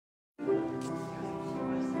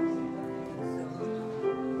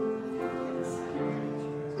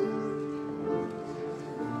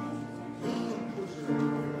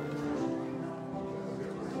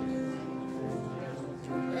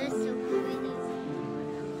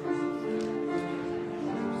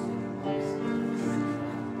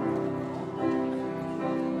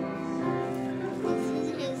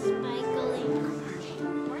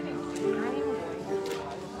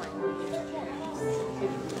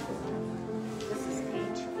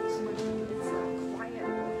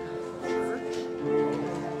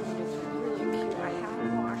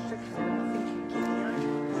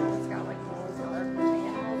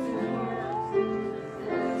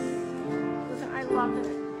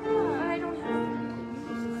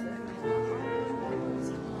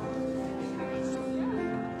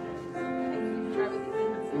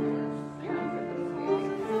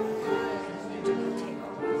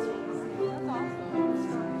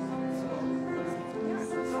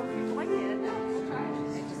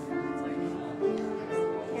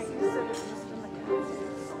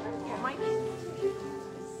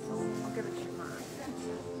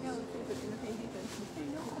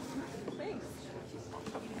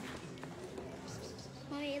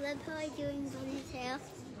Doing ponytail.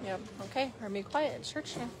 Yep. Okay. Or be quiet. It's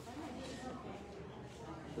church now.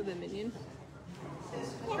 With a minion.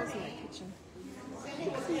 That's in my kitchen.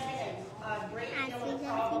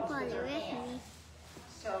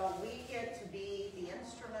 So we get to be the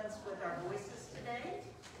instruments with our voices today,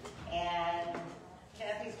 and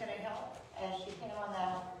Kathy's going to help as she can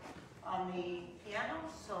on the piano.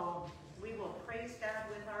 So we will praise God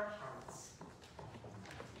with our hearts.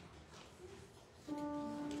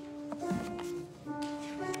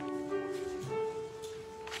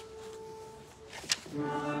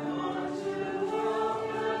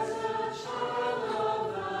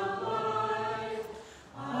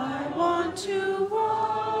 To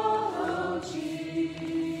follow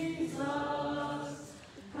Jesus,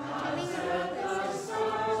 I set the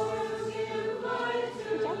stars to give light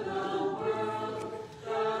to the world.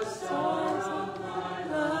 The star of my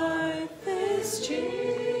life is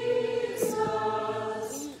Jesus.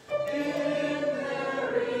 In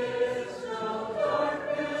there is no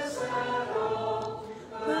darkness at all.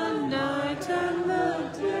 The night and the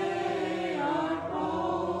day are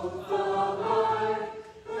both alike.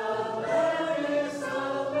 The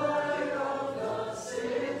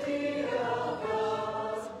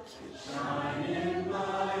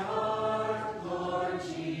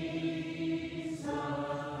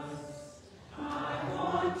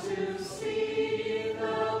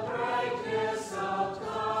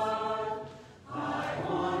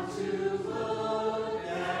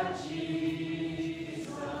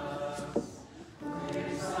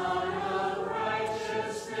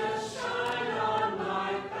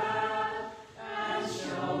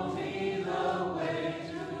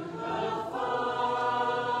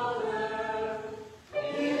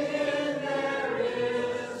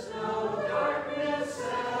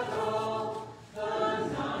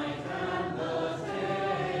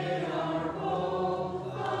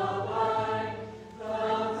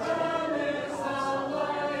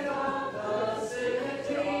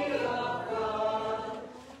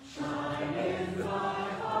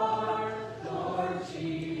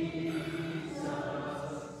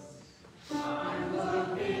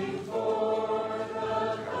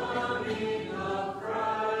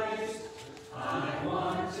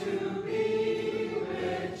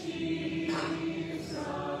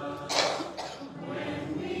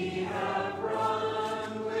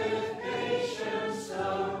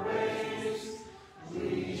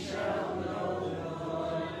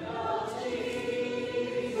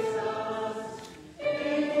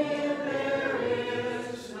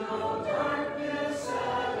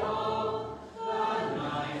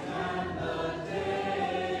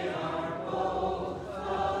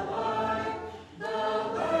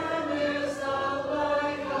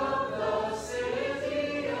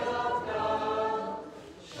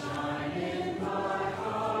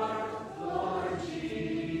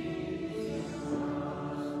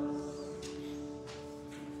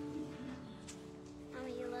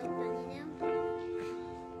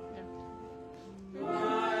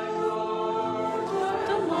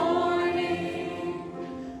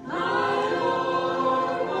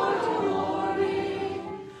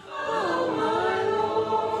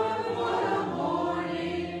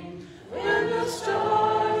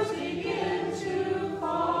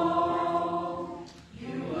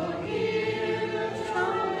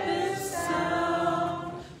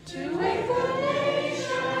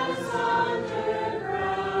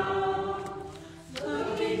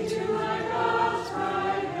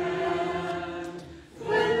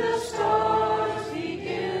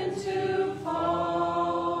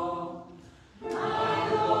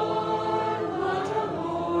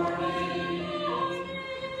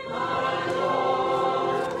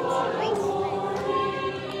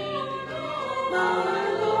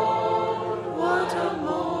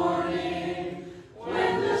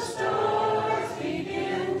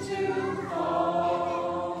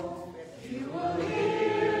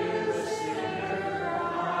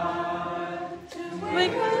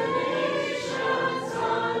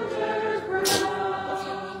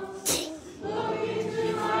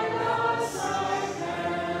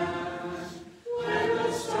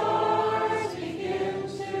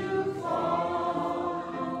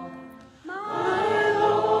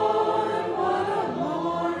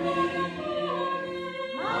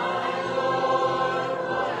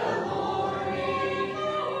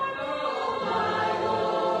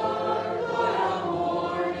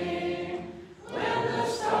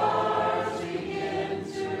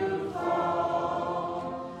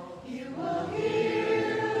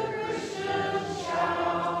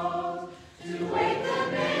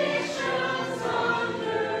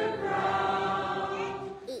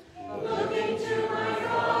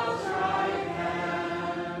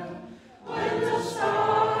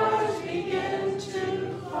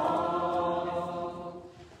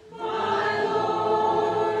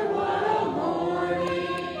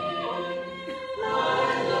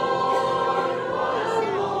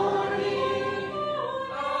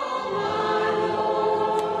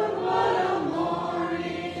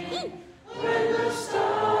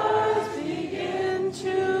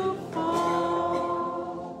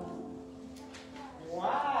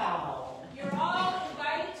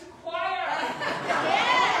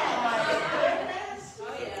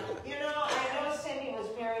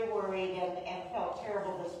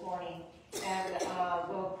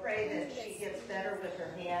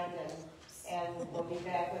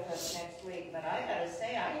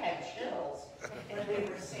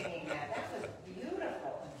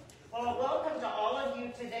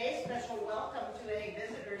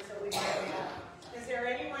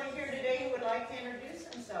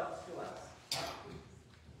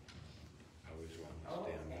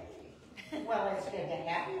Well, it's good to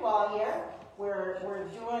have you all here. We're already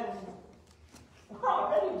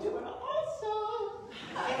doing awesome.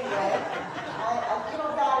 Anyway,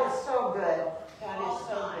 God is so good. God is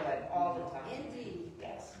so good all the time. Indeed.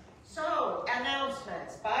 Yes. So,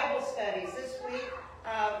 announcements, Bible studies. This week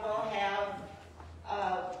we'll have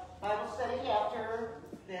Bible study after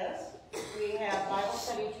this. We have Bible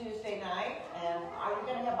study Tuesday night. And are we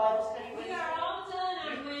going to have Bible study Wednesday? We are all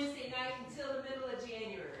done on Wednesday night until the middle of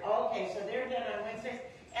January. Okay, so they're done on Wednesdays.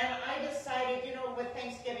 And I decided, with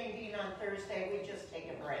Thanksgiving being on Thursday, we just take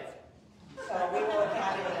a break. So we won't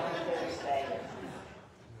have it on Thursday.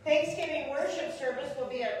 Thanksgiving worship service will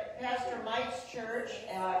be at Pastor Mike's church,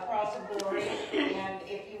 Cross of Glory. And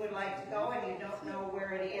if you would like to go and you don't know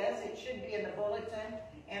where it is, it should be in the bulletin.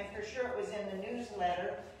 And for sure it was in the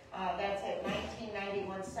newsletter. That's at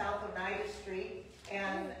 1991 South Oneida Street.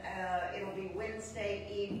 And it'll be Wednesday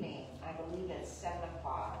evening. I believe it's 7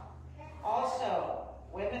 o'clock. Also,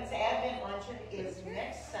 Women's Advent Luncheon is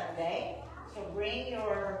next Sunday. So bring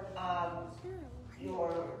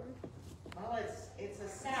it's a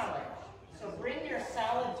salad. So bring your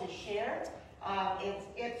salad to share.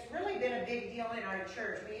 It's really been a big deal in our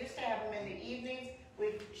church. We used to have them in the evenings.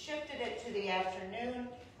 We've shifted it to the afternoon.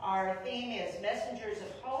 Our theme is Messengers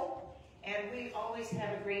of Hope, and we always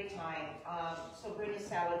have a great time. So bring a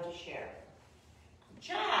salad to share.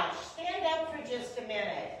 Josh, stand up for just a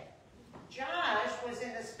minute. Josh was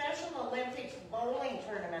in the Special Olympics bowling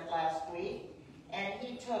tournament last week, and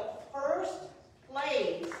he took first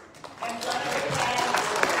place and won a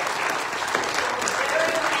category. We're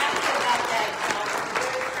very happy about that, Josh. We're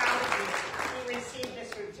very proud of you. He received a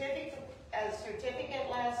certificate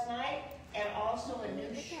last night and also a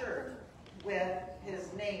new shirt with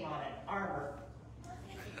his name on it, Armor.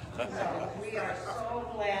 So we are so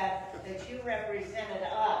glad that you represented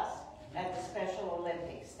us at the Special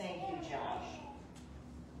Olympics. Thank you, Josh.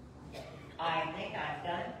 I think I'm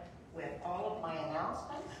done with all of my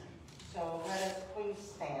announcements. So let us please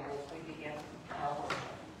stand as we begin our worship.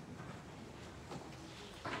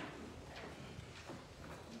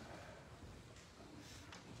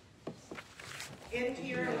 Into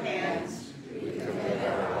your hands we commit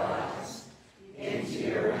our lives. Into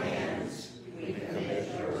your hands we commit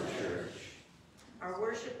your church. Our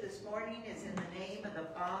worship this morning is in the name of the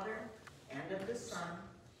Father, and of the Son,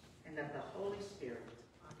 and of the Holy Spirit.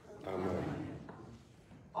 Amen.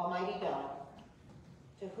 Almighty God,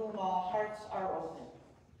 to whom all hearts are open,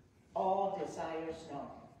 all desires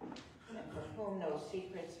known, and for whom no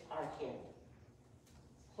secrets are hid,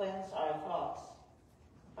 cleanse our thoughts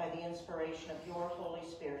by the inspiration of your Holy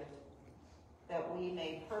Spirit, that we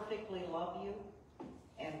may perfectly love you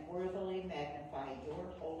and worthily magnify your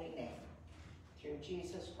holy name, through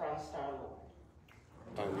Jesus Christ our Lord.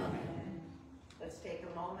 Amen. Let's take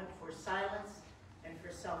a moment for silence and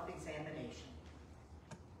for self-examination.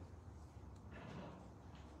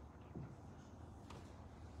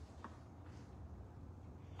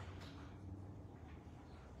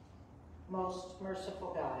 Most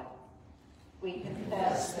merciful God, we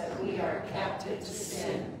confess that we are captive to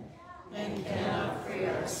sin and cannot free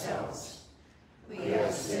ourselves. We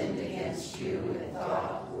have sinned against you in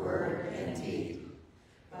thought, word, and deed,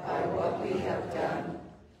 by what we have done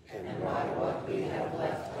and by what we have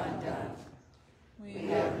left undone. We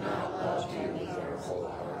have not loved you with our whole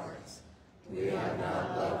hearts. We have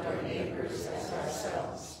not loved our neighbors as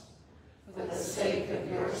ourselves. For the sake of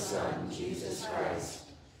your Son, Jesus Christ,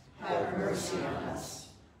 have mercy on us.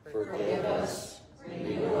 Forgive us,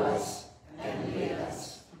 renew us, and lead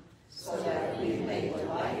us, so that we may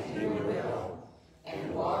delight in your will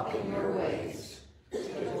and walk in your ways, to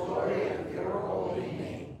the glory of your holy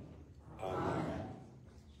name. Amen.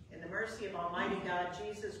 In the mercy of Almighty God,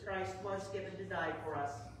 Jesus Christ was given to die for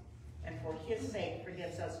us, and for his sake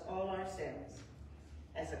forgives us all our sins.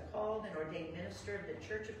 As a called and ordained minister of the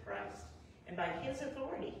Church of Christ, and by his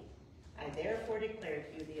authority, I therefore declare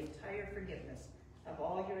to you the entire forgiveness of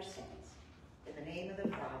all your sins, in the name of the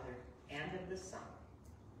Father, and of the Son,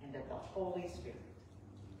 and of the Holy Spirit.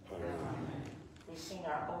 Amen. We sing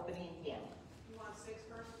our opening hymn. You want 6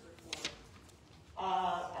 verses or 4?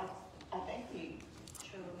 I think we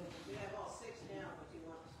chose. We have all 6 down, but do you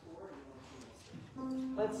want the score or you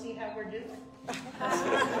want to? Let's see how we're doing.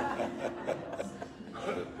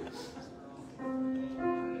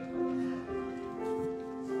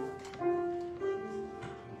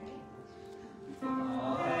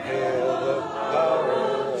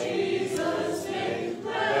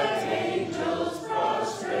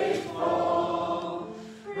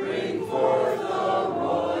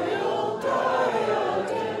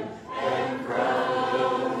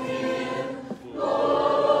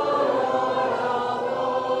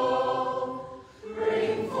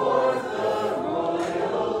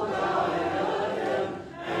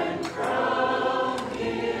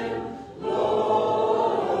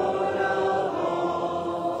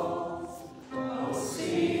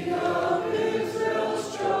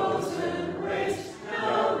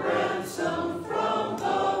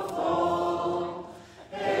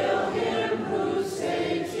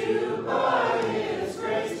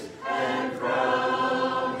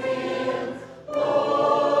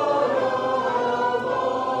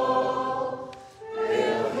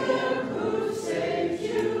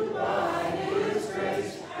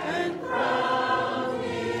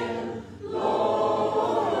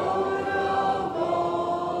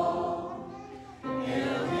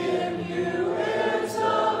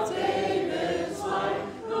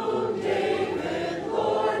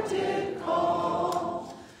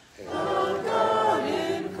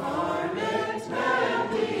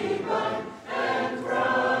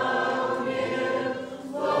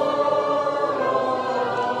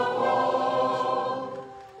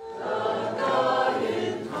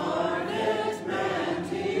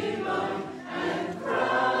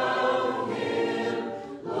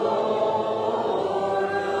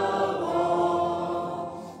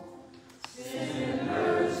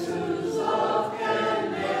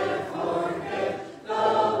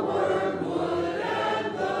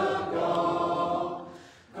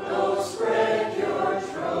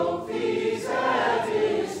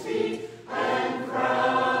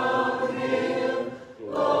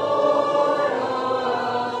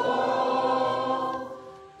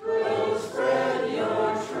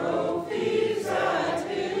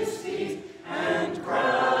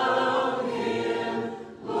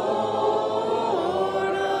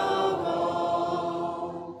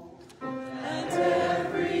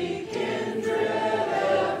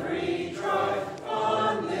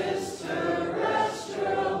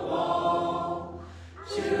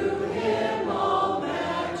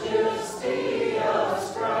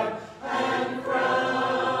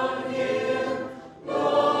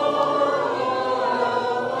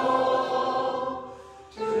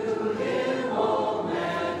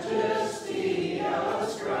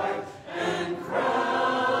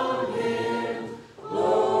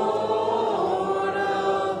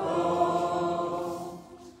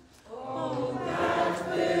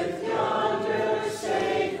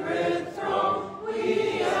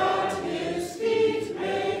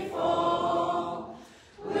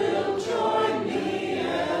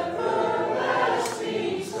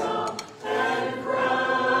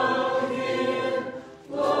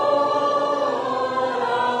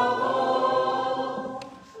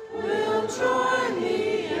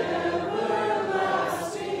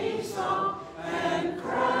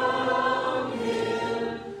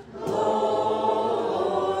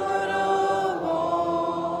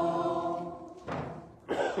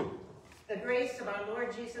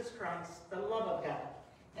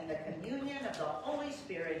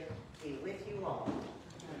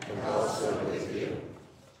 and also with you.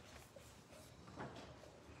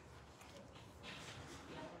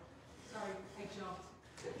 Sorry, I jumped.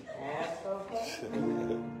 That's okay.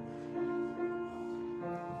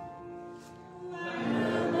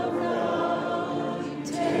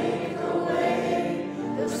 Take away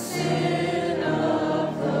the sin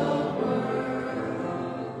of the world.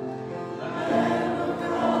 Lamb of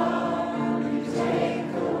God, you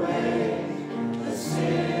take away the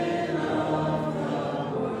sin of the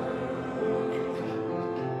world.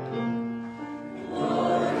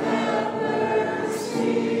 Lord, have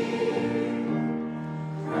mercy.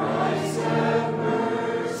 Christ, have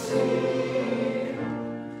mercy.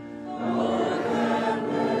 Lord, have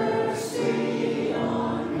mercy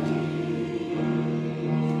on me.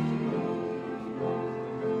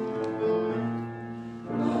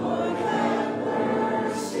 Lord, have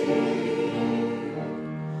mercy.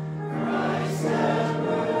 Christ, have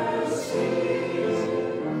mercy.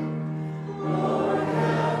 Lord,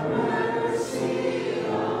 have mercy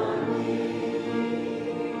on me.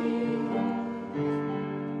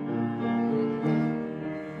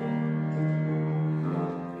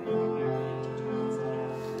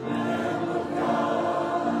 Lamb of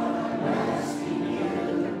God, I'm asking you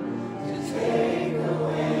to take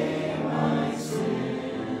away my sin.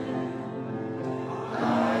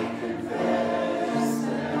 I confess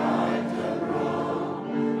that I've done wrong.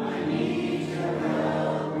 I need your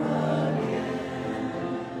help again.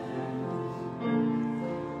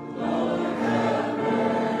 Lord, have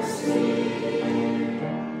mercy.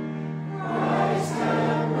 Christ,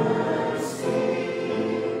 have mercy.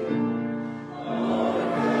 Lord,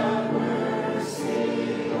 have mercy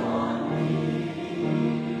on me.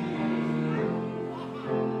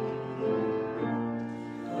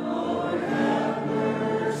 Lord, have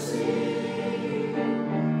mercy.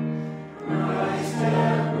 Christ,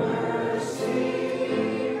 have mercy.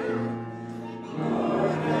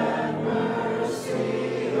 Lord, have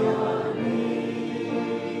mercy on me.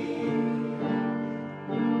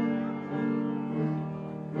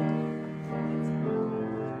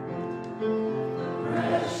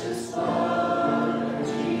 Precious blood of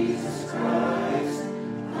Jesus Christ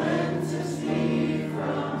cleanses me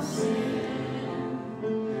from sin.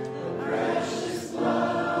 The precious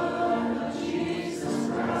blood of Jesus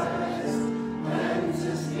Christ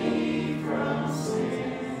cleanses me from sin.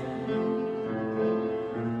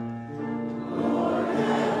 Lord,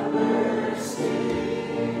 have mercy.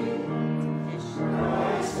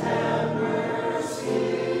 Christ, have mercy.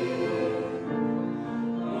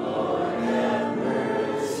 Lord, have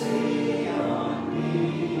mercy on me.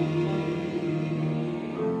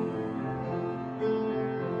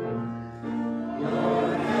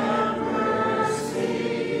 Lord, have mercy.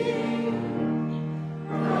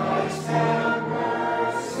 Christ, have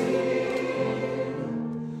mercy.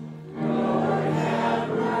 Lord, have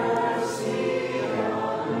mercy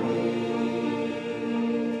on me.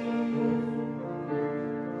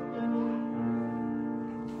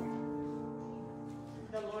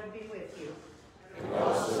 The Lord be with you. And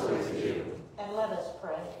also with you. And let us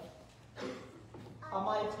pray.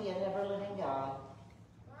 Almighty and ever-living God,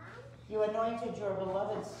 you anointed your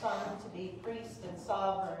beloved Son to be priest and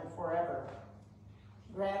sovereign forever.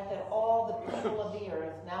 Grant that all the people of the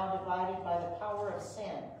earth, now divided by the power of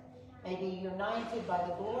sin, may be united by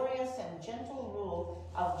the glorious and gentle rule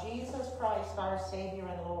of Jesus Christ, our Savior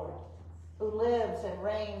and Lord, who lives and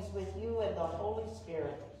reigns with you and the Holy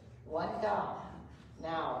Spirit, one God,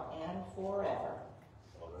 now and forever.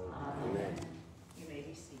 Amen. You may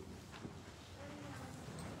be seated.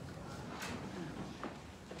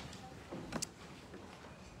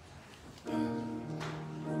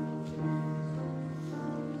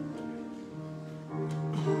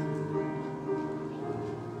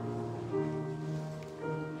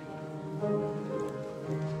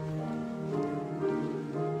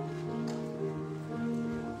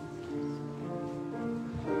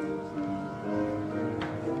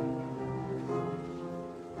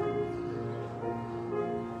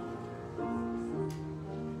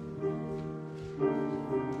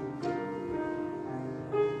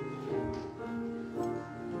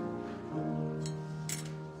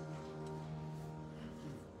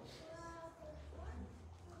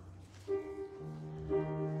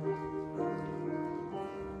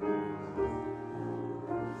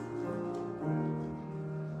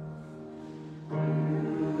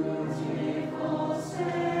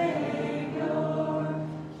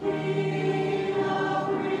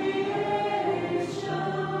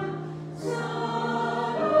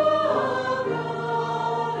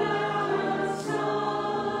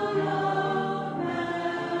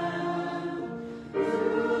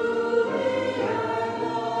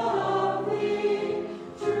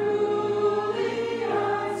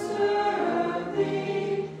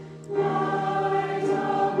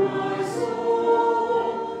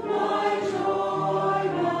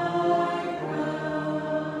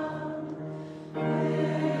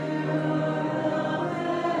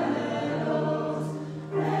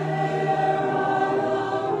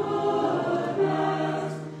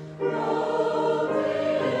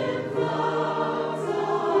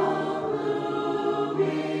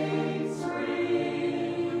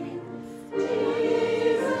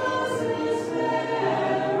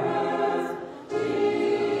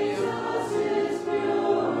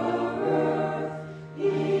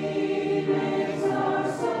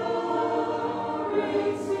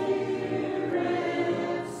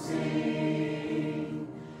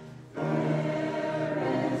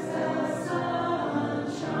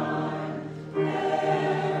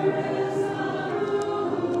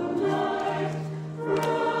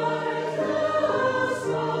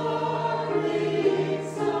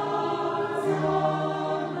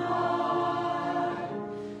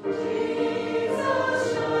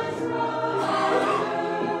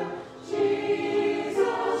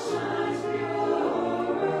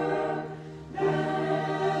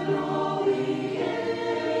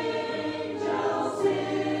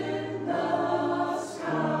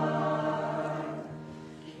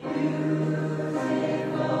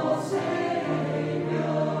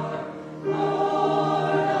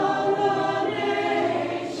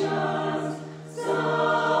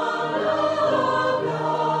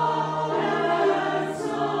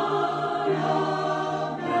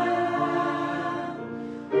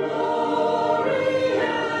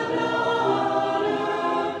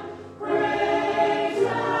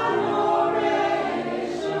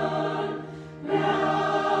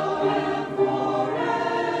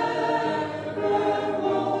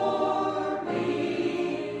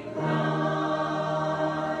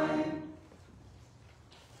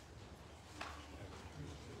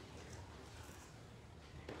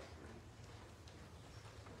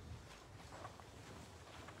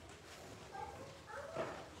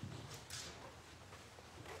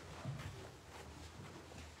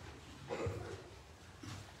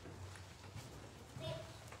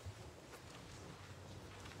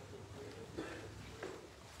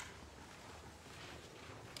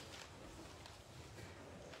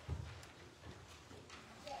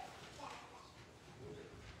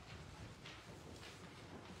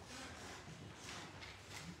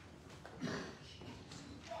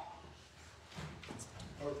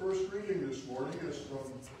 first reading this morning is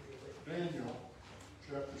from Daniel,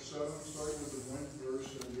 chapter 7, starting with the 9th verse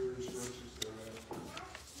and various verses thereafter.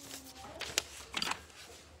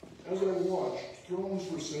 As I watched,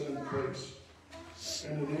 thrones were set in place,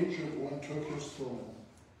 and an ancient one took his throne.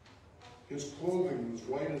 His clothing was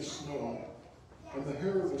white as snow, and the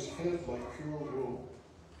hair of his head like pure wool.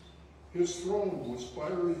 His throne was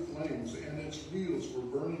fiery flames, and its wheels were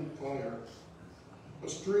burning fire. A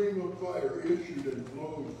stream of fire issued and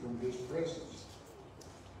flowed from his presence.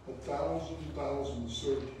 1,000,000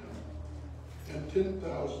 served him, and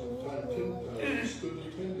 10,000 times 10,000 stood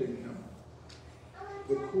attending him.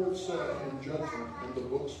 The court sat in judgment, and the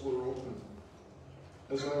books were opened.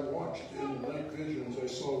 As I watched in the night visions, I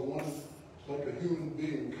saw one like a human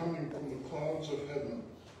being coming from the clouds of heaven.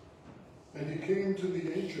 And he came to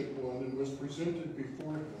the Ancient One and was presented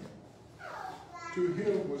before him. To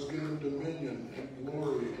him was given dominion and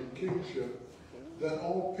glory and kingship, that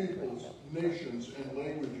all peoples, nations, and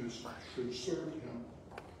languages should serve him.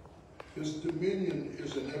 His dominion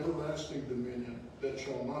is an everlasting dominion that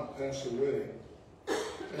shall not pass away,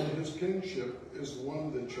 and his kingship is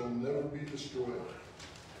one that shall never be destroyed.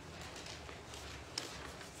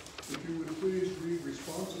 If you would please read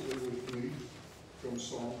responsibly with me from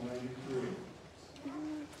Psalm 93.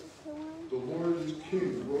 The Lord is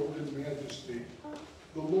King, robed in majesty.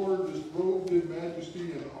 The Lord is robed in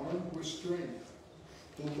majesty and armed with strength.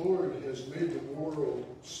 The Lord has made the world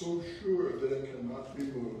so sure that it cannot be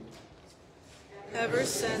moved. Ever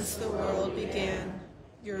since the world began,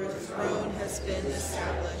 your throne has been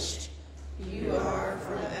established. You are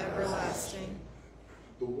from everlasting.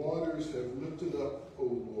 The waters have lifted up, O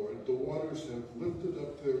Lord, the waters have lifted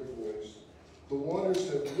up their voice. The waters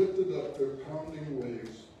have lifted up their pounding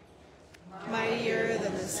waves. Mightier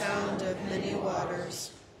than the sound of many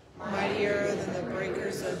waters, mightier than the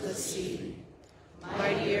breakers of the sea.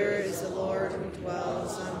 Mightier is the Lord who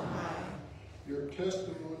dwells on high. Your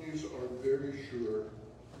testimonies are very sure,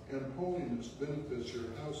 and holiness benefits your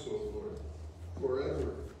house, O Lord,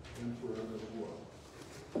 forever and forevermore.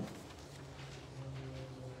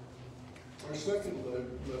 Our second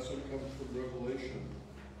lesson comes from Revelation,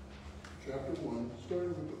 chapter 1,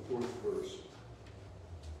 starting with the 4th verse.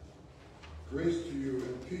 Grace to you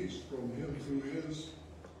and peace from him who is,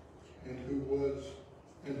 and who was,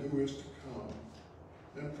 and who is to come,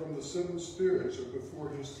 and from the seven spirits are before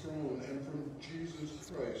his throne, and from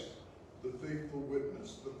Jesus Christ, the faithful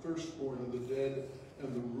witness, the firstborn of the dead,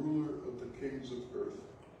 and the ruler of the kings of earth.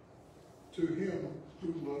 To him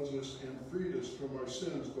who loves us and freed us from our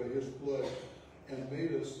sins by his blood, and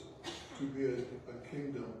made us to be a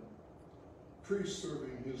kingdom, priests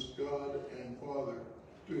serving his God and Father.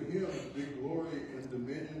 To him be glory and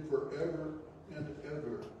dominion forever and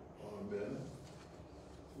ever. Amen.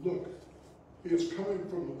 Look, he is coming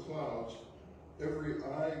from the clouds. Every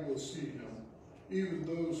eye will see him, even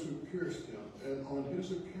those who pierced him, and on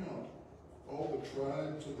his account all the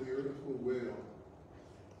tribes of the earth will wail.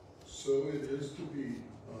 So it is to be.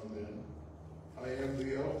 Amen. I am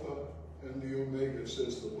the Alpha and the Omega,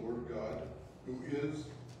 says the Lord God, who is,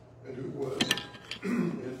 and who was,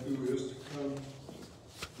 and who is to come,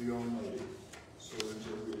 the Almighty. So ends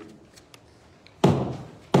our reading.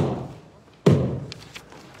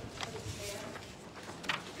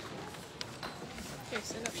 Okay,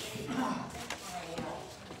 sit up.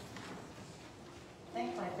 I think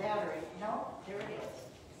my battery, no, there it is.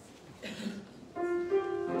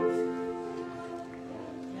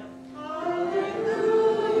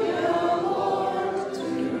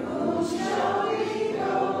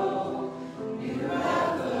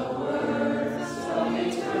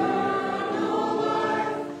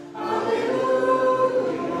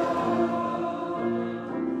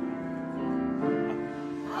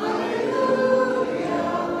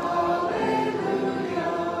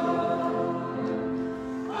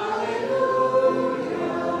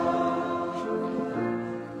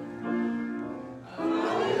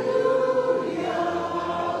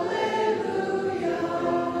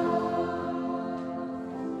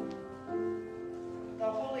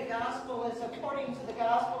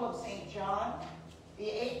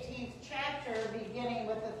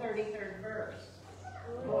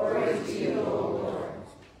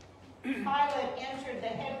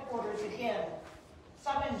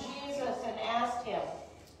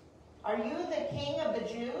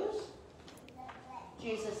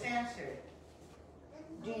 Jesus answered,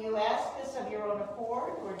 "Do you ask this of your own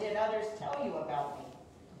accord, or did others tell you about me?"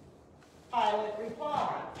 Pilate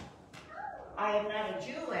replied, "I am not a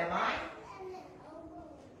Jew, am I?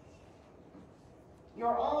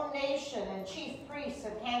 Your own nation and chief priests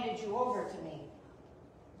have handed you over to me.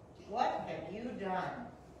 What have you done?"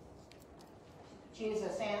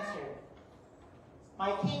 Jesus answered,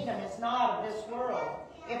 my kingdom is not of this world.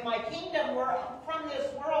 If my kingdom were from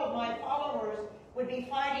this world, my followers would be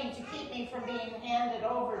fighting to keep me from being handed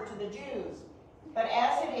over to the Jews. But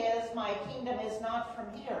as it is, my kingdom is not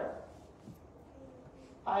from here.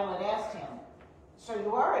 Pilate asked him, so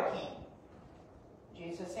you are a king?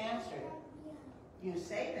 Jesus answered, you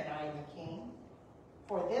say that I am a king.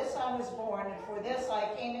 For this I was born, and for this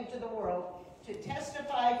I came into the world, to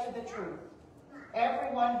testify to the truth.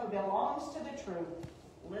 Everyone who belongs to the truth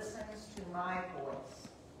listens to my voice.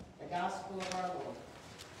 The gospel of our Lord.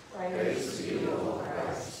 Praise to you, O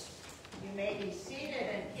Christ. You may be seated,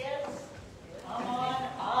 and kids, come on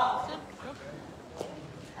up.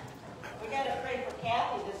 We got to pray for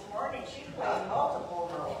Kathy this morning. She played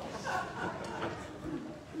multiple roles.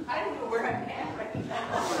 I don't know where I'm at right now.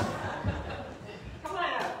 Come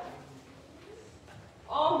on up.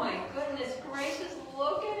 Oh my goodness gracious,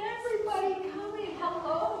 look at everybody coming.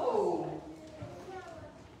 Hello.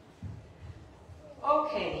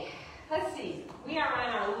 Okay, let's see. We are on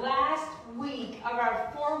our last week of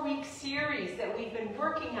our 4-week series that we've been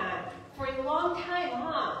working on for a long time,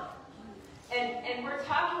 huh? And we're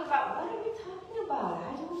talking about, what are we talking about?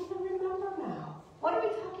 I don't even remember now. What are we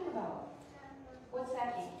talking about? What's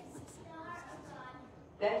that mean?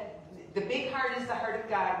 That the big heart is the heart of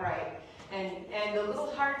God, right? And the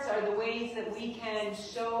little hearts are the ways that we can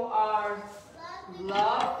show our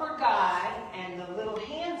love for God, and the little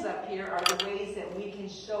hands up here are the ways that we can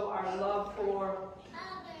show our love for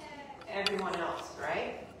everyone else,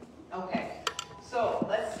 right? Okay, so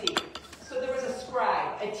let's see. So there was a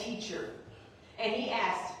scribe, a teacher, and he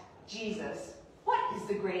asked Jesus, what is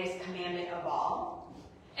the greatest commandment of all?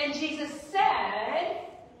 And Jesus said,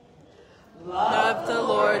 Love the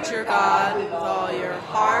Lord your God with all your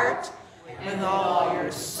heart, with all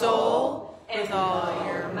your soul, with all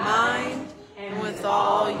your mind, and with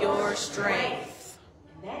all your strength.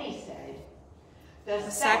 And then he said, The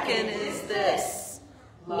second is this,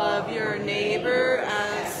 love your neighbor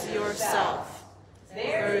as yourself.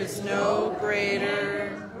 There is no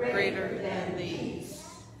greater than these.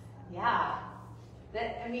 Yeah.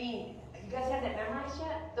 That, I mean, you guys have that memorized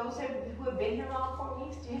yet? Those who have been here all 4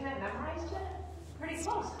 weeks, do you have that memorized yet? Pretty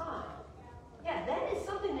close, huh? Yeah, that is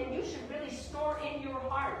something that you should really store in your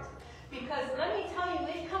heart. Because let me tell you,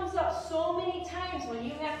 it comes up so many times when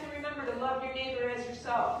you have to remember to love your neighbor as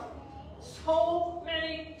yourself. So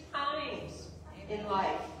many times in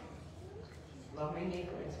life. Love my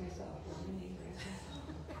neighbor as myself. Love my neighbor as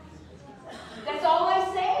myself. That's all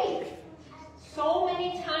I say. So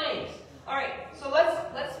many times. All right, so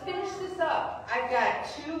let's finish this up. I've got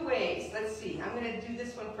 2 ways. Let's see. I'm going to do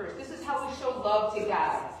this one first. This is how we show love to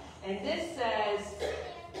God. And this says,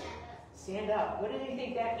 stand up. What do you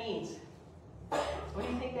think that means? What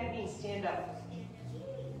do you think that means, stand up?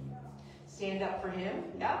 Stand up for him?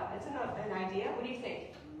 Yeah, that's an idea. What do you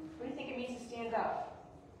think? What do you think it means to stand up?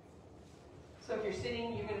 So if you're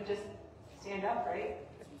sitting, you're going to just stand up, right?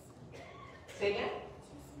 Say again?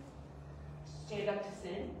 Stand up to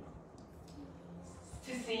sin?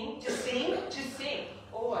 To sing? To sing? To sing.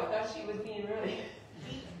 Oh, I thought she was being really...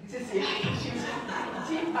 to sing. She was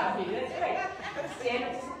deep on me. That's right. Stand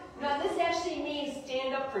up to sing. No, this actually means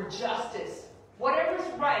stand up for justice.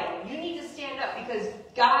 Whatever's right, you need to stand up because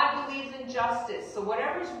God believes in justice. So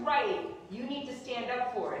whatever's right, you need to stand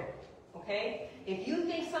up for it. Okay? If you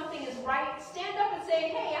think something is right, stand up and say,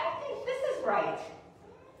 hey, I think this is right.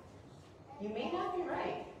 You may not be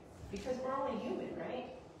right because we're only human, right?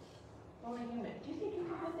 We're only human. Do you think you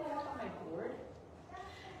can put that up on my board?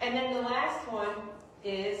 And then the last one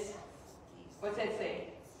is, what's that say?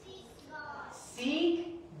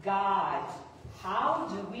 Seek God. How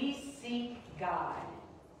do we seek God?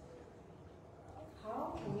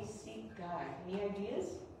 How can we seek God? Any ideas?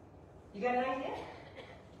 You got an idea?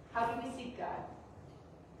 How do we seek God?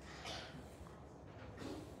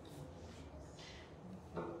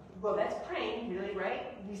 Well, that's praying, really,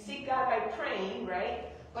 right? We seek God by praying,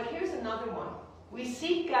 right? But here's another one. We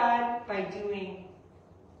seek God by doing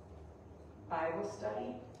Bible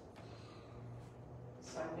study,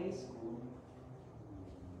 Sunday school,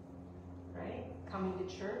 right? Coming to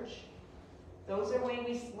church. Those are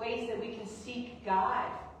ways that we can seek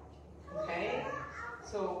God. Okay?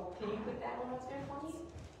 So, can you put that one up there for me?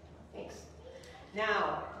 Thanks.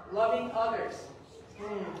 Now, loving others. I'm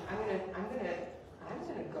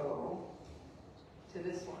gonna go to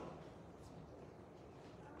this one.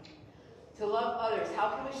 To love others. How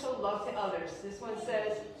can we show love to others? This one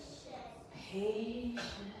says, patience.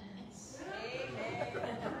 Amen.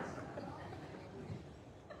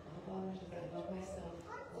 Love others as I love myself.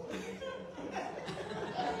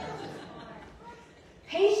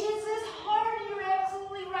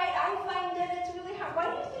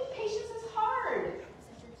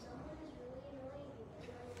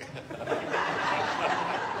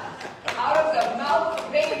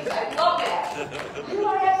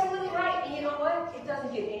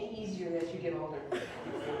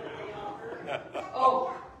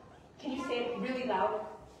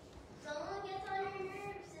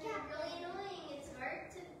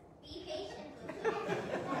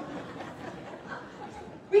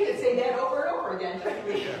 say that over and over again.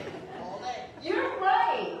 All day. You're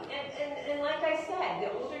right. And like I said,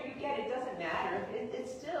 the older you get, it doesn't matter.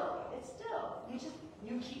 It's still.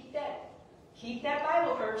 You keep that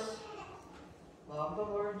Bible verse. Love the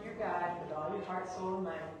Lord your God with all your heart, soul, and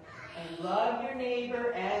mind. And love your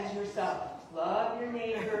neighbor as yourself. Love your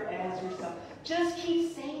neighbor as yourself. Just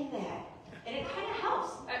keep saying that. And it kind of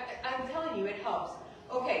helps. I'm telling you, it helps.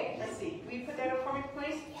 Okay, let's see. Will you put that up for me,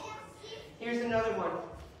 please? Here's another one.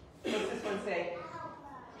 What's this one say?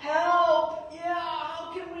 Help! Yeah,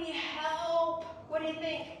 how can we help? What do you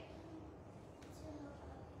think?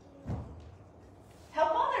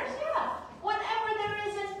 Help others, yeah. Whenever there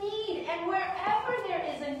is a need and wherever there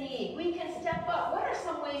is a need, we can step up. What are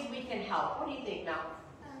some ways we can help? What do you think now?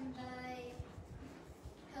 By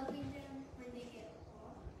helping them when they get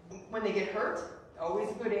hurt. When they get hurt? Always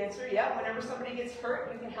a good answer. Yeah, whenever somebody gets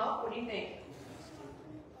hurt, you can help. What do you think?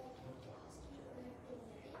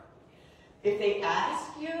 If they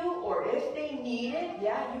ask you or if they need it,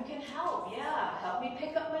 yeah, you can help. Yeah, help me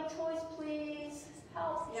pick up my toys, please.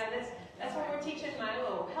 Help. Yeah, that's what we're teaching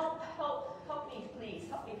Milo. Help me, please.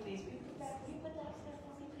 Help me, please. Will you put that up there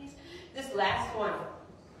for me, please? This last one.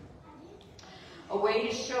 A way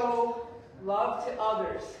to show love to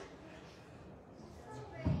others.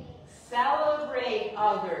 Celebrate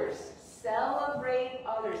others. Celebrate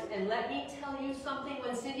others. And let me tell you something,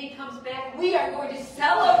 when Cindy comes back, we are going to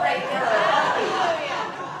celebrate her.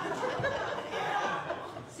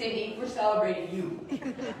 Cindy, we're celebrating you.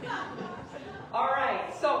 All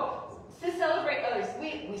right, so to celebrate others,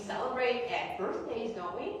 we celebrate at birthdays,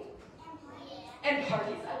 don't we? And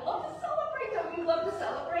parties. I love to celebrate. Don't you love to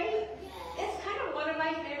celebrate? It's kind of one of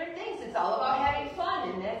my favorite things. It's all about having fun,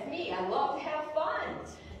 and that's me. I love to have fun.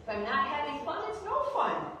 If I'm not having fun, it's no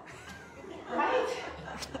fun. Right?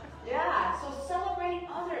 Yeah, so celebrate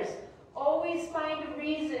others. Always find a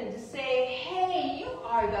reason to say, hey, you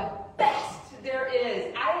are the best there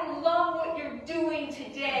is. I love what you're doing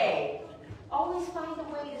today. Always find a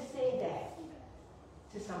way to say that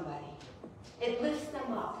to somebody. It lifts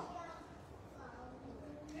them up.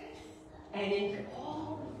 And do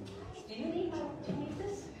you need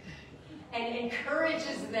this? And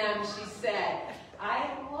encourages them, she said.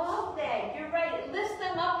 I love that. You're right. It lifts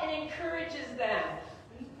them up and encourages them.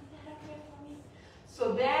 Will you put that up there for me?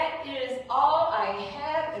 So that is all I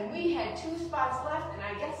have. And we had 2 spots left, and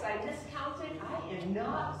I guess I miscounted. I am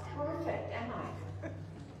not perfect, am I?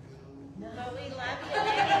 No. But we love you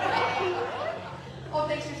anyway. Oh,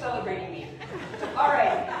 thanks for celebrating me. All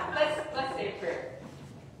right. Let's say a prayer.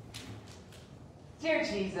 Dear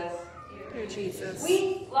Jesus. Dear Jesus,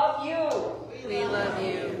 We love you. we love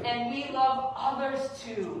you, And we love others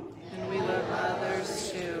too. and we love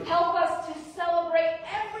others too. Help us to celebrate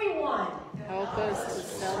everyone. Help us to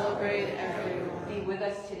celebrate everyone. Be with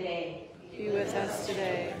us today. Be with us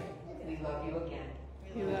today. We love you again.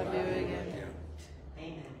 We love you again.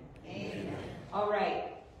 Amen. Amen. All right.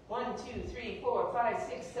 1, 2, 3, 4, 5,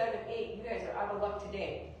 6, 7, 8. You guys are out of luck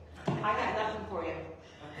today. I got nothing for you.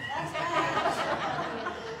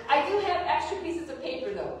 I do have extra pieces of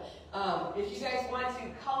paper though. If you guys want to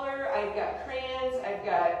color, I've got crayons. I've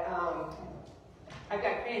got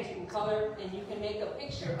crayons you can color, and you can make a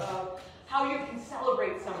picture of how you can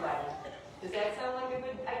celebrate somebody. Does that sound like a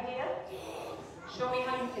good idea? Show me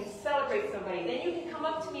how you can celebrate somebody. Then you can come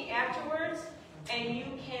up to me afterwards, and you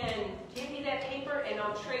can give me that paper, and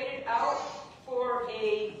I'll trade it out for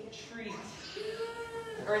a treat.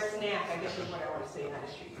 Or a snack, I guess is what I want to say, not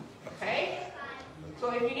a treat. Okay?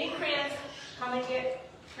 So if you need crayons, come and get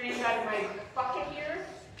crayons out of my bucket here.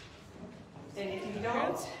 And if you don't,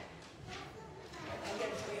 I'll get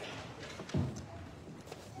it for you.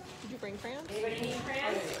 Did you bring crayons? Anybody need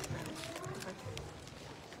crayons?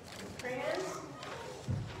 Crayons?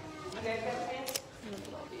 You guys got crayons?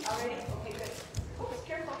 Already? Okay, good. Oops,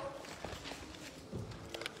 careful.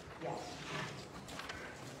 Yes.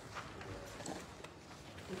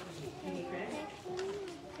 You need crayons?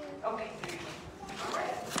 Okay. All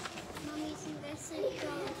right. Mommy, so this is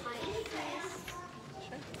your height first.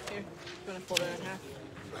 Sure. Here, you want to fold it in half?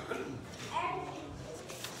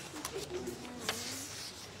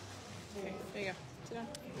 Here, there you go. Sit down.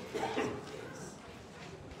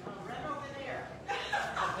 Right over there.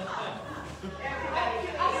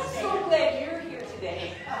 I'm so glad you're here today.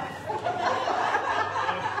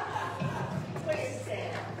 Please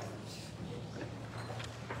stand.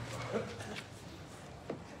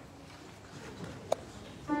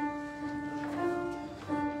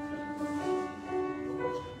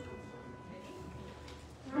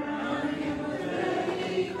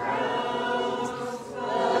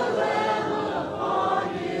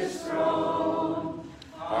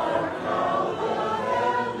 Our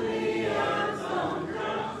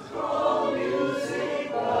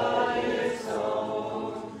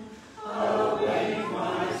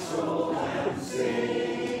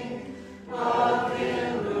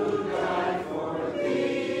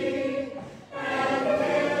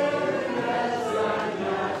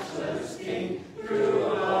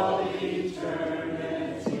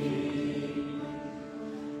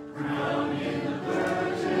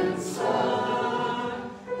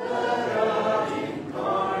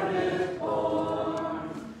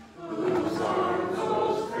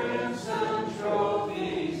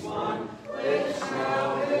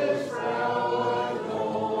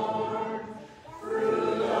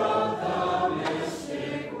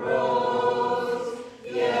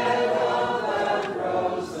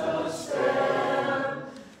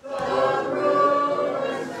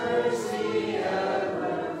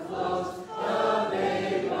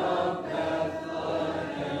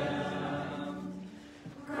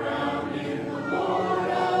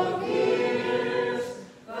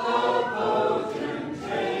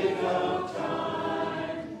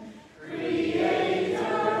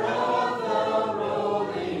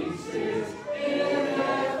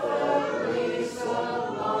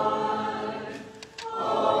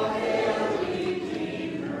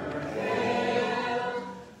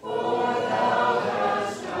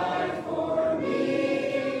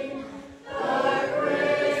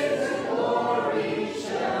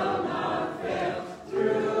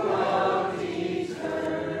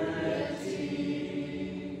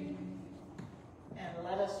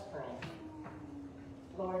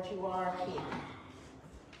Lord, you are King.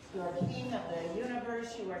 You are King of the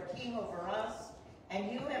universe. You are King over us.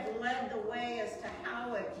 And you have led the way as to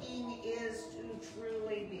how a king is to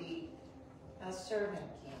truly be a servant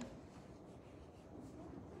king.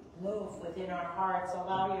 Move within our hearts.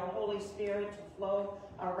 Allow your Holy Spirit to flow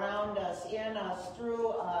around us, in us, through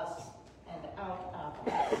us, and out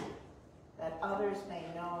of us, that others may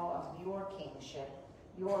know of your kingship,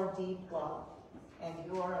 your deep love, and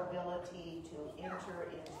your ability to enter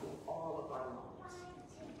into all of our lives.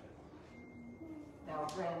 Now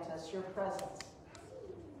grant us your presence,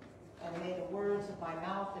 and may the words of my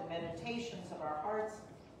mouth and meditations of our hearts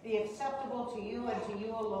be acceptable to you and to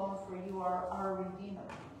you alone, for you are our Redeemer,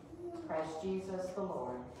 Christ Jesus the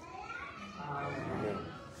Lord. Amen.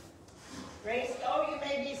 Grace, you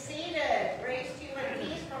may be seated. Grace to you and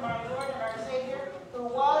peace from our Lord and our Savior, who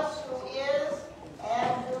was, who is,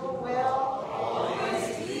 and who will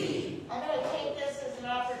always be. I'm going to take this as an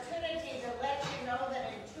opportunity to let you know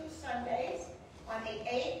that in 2 Sundays, on the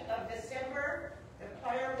 8th of December, the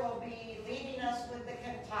choir will be leading us with the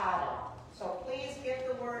cantata. So please get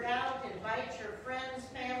the word out, invite your friends,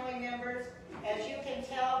 family members. As you can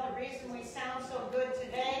tell, the reason we sound so good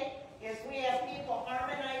today is we have people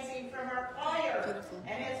harmonizing from our choir. Beautiful.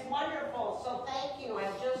 And it's wonderful, so thank you,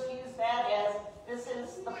 and just use that as this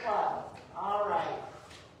is the plug. All right.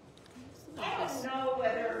 I don't know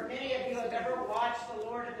whether many of you have ever watched The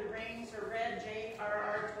Lord of the Rings or read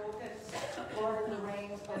J.R.R. Tolkien's Lord of the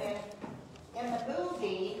Rings, but in the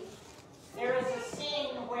movie, there is a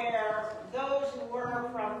scene where those who were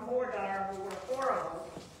from Mordor, who were horrible,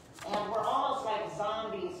 and were almost like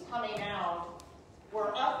zombies coming out,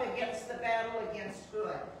 were up against the battle against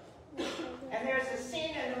good. And there's a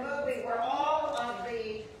scene in the movie where all of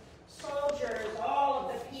the soldiers, all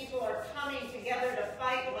of the people are coming together to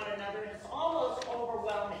fight one another, and it's almost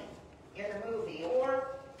overwhelming in the movie.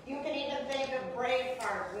 Or you can even think of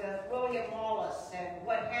Braveheart with William Wallace and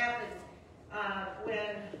what happened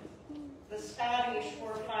when the Scottish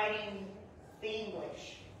were fighting the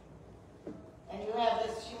English. And you have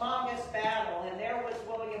this humongous battle, and there was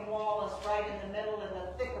William Wallace right in the middle, in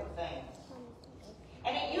the thick of things.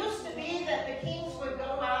 And it used to be that the kings would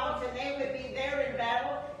go out and they would be there in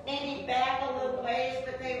battle, maybe back a little ways,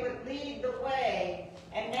 but they would lead the way.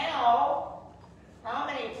 And now, how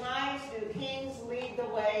many times do kings lead the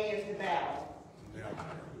way into battle?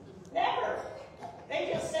 Never. They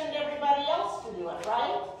just send everybody else to do it,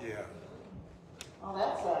 right? Yeah. Well,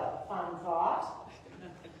 that's a fun thought.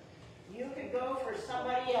 You could go for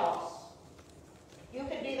somebody else. You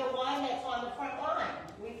could be the one that's on the front line.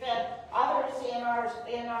 We've had others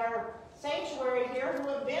in our sanctuary here who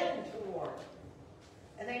have been to war.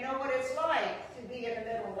 And they know what it's like to be in the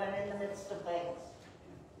middle and in the midst of things.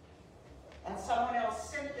 And someone else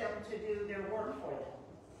sent them to do their work for them.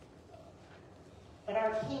 But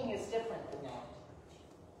our King is different than that.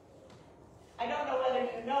 I don't know whether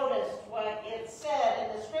you noticed what it said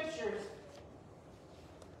in the scriptures,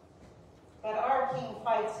 but our King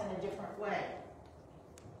fights in a different way.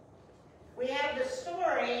 We have the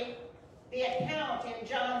story, the account in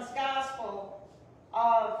John's Gospel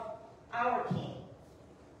of our King.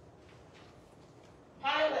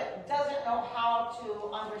 Pilate doesn't know how to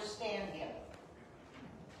understand him.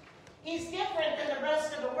 He's different than the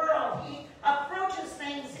rest of the world. He approaches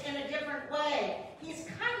things in a different way. He's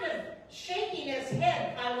kind of shaking his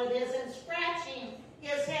head, Pilate is, and scratching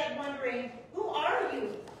his head, wondering, who are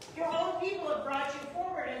you? Your own people have brought you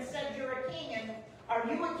forward and said you're a king, and are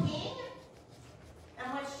you a king?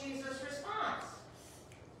 And what's Jesus' response?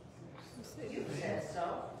 You said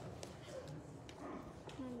so.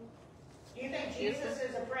 Do you think Jesus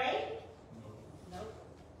is afraid? Nope.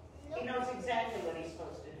 He knows exactly what he's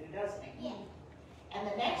supposed to do, doesn't he? Yeah. And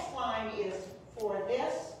the next line is, for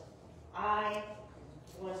this I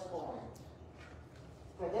was born.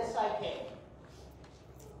 For this I came.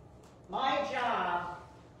 My job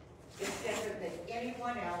is different than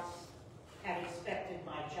anyone else had expected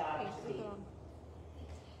my job to be.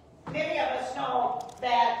 Many of us know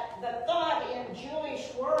that the thought in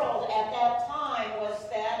Jewish world at that time was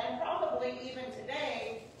that, and probably even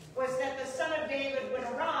today, was that the Son of David would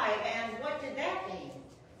arrive. And what did that mean?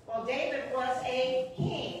 Well, David was a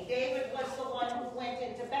king. David was the one who went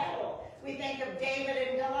into battle. We think of David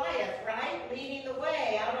and Goliath, right? Leading the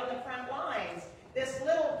way out on the front lines. This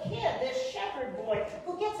little kid, this shepherd boy,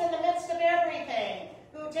 who gets in the midst of everything,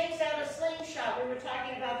 who takes out a slingshot. We were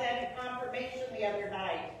talking about that in confirmation the other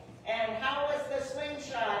night. And how was the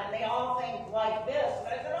slingshot? And they all think like this. And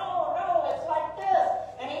I said, oh, no, it's like this.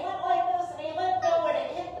 And he went like this, and he let go, and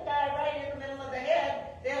it hit the guy right in the middle of the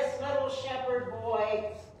head. This little shepherd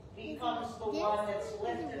boy becomes the one that's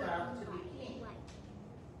lifted up to be king.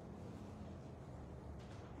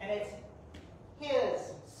 And it's his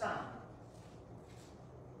son.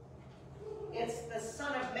 It's the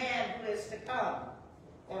Son of Man who is to come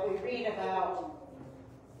that we read about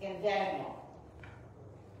in Daniel.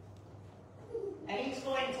 And he's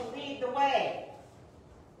going to lead the way.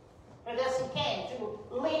 For this he came, to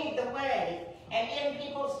lead the way. And in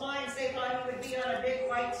people's minds, they thought he would be on a big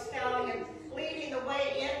white stallion, leading the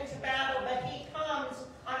way into battle. But he comes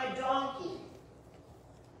on a donkey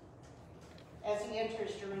as he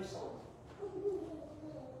enters Jerusalem.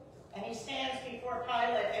 And he stands before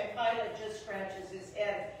Pilate, and Pilate just scratches his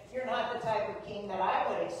head. You're not the type of king that I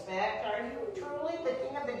would expect. Are you truly the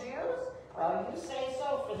king of the Jews? Well, you say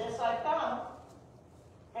so. For this I've come.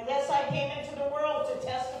 For this I came into the world to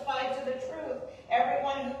testify to the truth.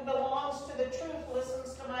 Everyone who belongs to the truth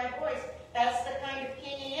listens to my voice. That's the kind of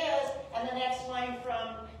king he is. And the next line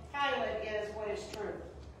from Pilate is, what is true?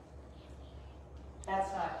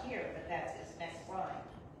 That's not here, but that's his next line.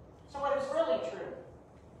 So what is really true?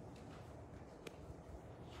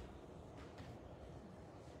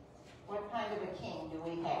 What kind of a king do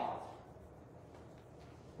we have?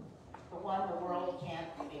 The one the world can't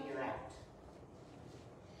figure out.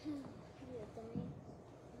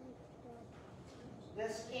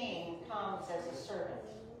 This king comes as a servant.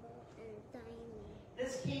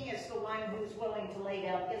 This king is the one who's willing to lay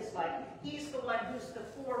down his life. He's the one who's the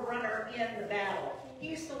forerunner in the battle.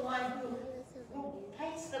 He's the one who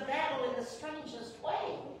fights the battle in the strangest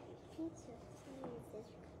way.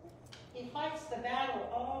 He fights the battle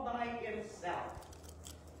all by himself.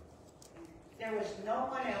 There was no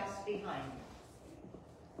one else behind him,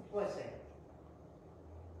 was there?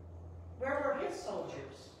 Where were his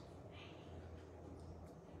soldiers?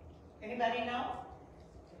 Anybody know?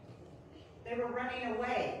 They were running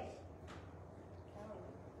away.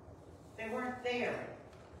 They weren't there.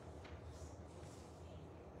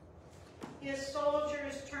 His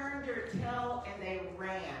soldiers turned their tail and they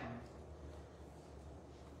ran.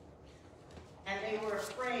 And they were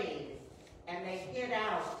afraid and they hid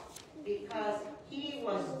out because he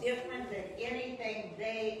was different than anything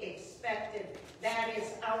they expected. That is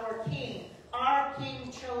our king. Our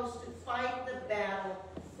king chose to fight the battle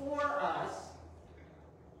for us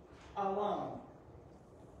alone.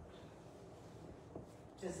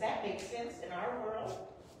 Does that make sense in our world?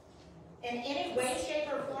 In any way,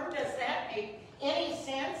 shape, or form, does that make any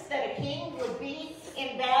sense that a king would be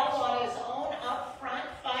in battle on his own up front,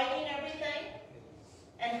 fighting everything?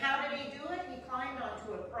 And how did he do it? He climbed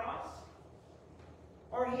onto a cross?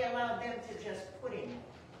 Or he allowed them to just put him?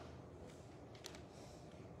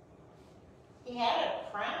 He had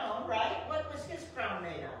a crown, right? What was his crown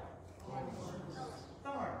made of?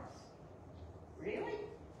 Thorns. Really?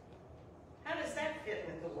 How does that fit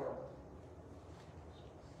with the world?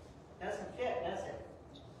 Doesn't fit, does it?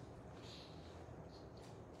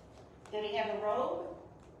 Did he have a robe?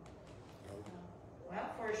 Well,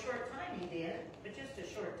 for a short time he did, but just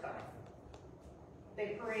a short time.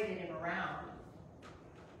 They paraded him around.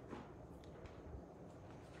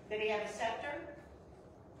 Did he have a scepter?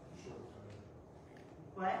 Short time.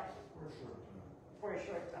 What? For a short time. For a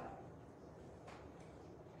short time.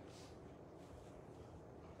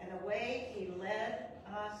 And the way he led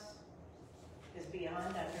us is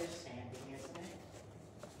beyond understanding, isn't it?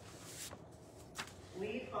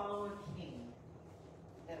 We follow a king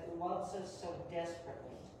that loves us so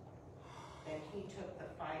desperately that he took the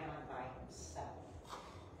fight on by himself.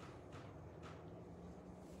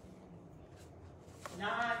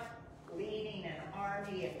 Not leading an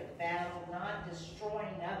army at the battle, not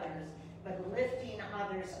destroying others, but lifting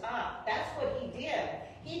others up. That's what he did.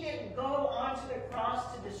 He didn't go onto the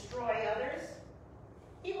cross to destroy others.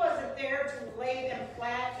 He wasn't there to lay them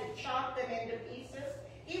flat, to chop them into pieces.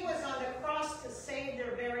 He was on the cross to save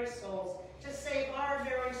their very souls, to save our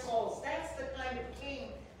very souls. That's the kind of king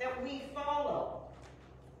that we follow.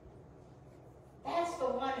 That's the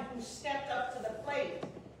one who stepped up to the plate.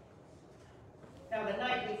 Now, the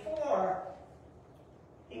night before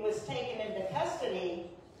he was taken into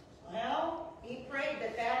custody, well, he prayed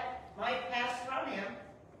that that might pass from him.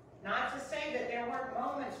 Not to say that there weren't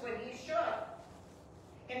moments when he shook.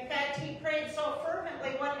 In fact, he prayed so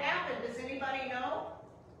fervently, what happened? Does anybody know?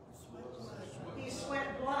 He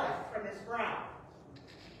sweat blood from his brow.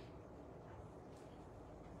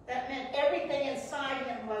 That meant everything inside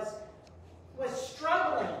him was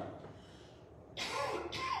struggling.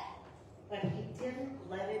 But he didn't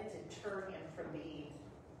let it deter him from being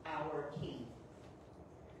our king.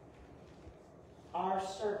 Our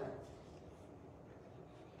servant.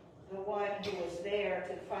 The one who was there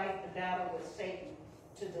to fight the battle with Satan,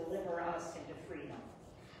 to deliver us into freedom.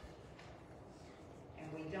 And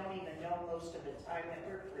we don't even know most of the time that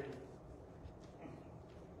we're free.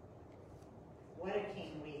 What a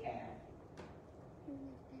king we have.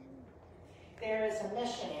 There is a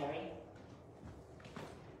missionary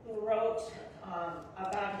who wrote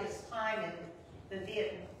about his time in the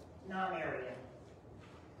Vietnam area.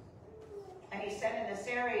 And he said in this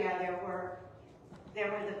area there were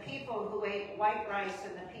the people who ate white rice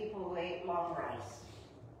and the people who ate long rice.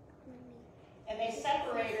 And they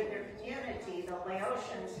separated their community. The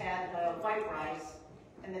Laotians had the white rice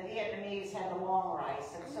and the Vietnamese had the long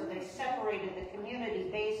rice. And so they separated the community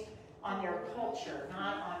based on their culture,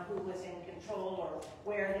 not on who was in control or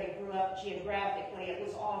where they grew up geographically. It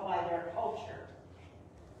was all by their culture.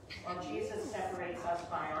 Well, Jesus separates us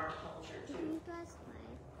by our culture too.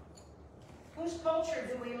 Whose culture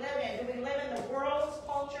do we live in? Do we live in the world's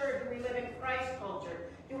culture or do we live in Christ's culture?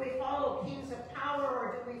 Do we follow kings of power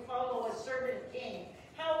or do we follow a servant king?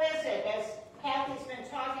 How is it, as Kathy's been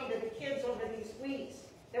talking to the kids over these weeks,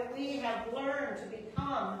 that we have learned to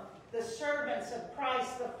become the servants of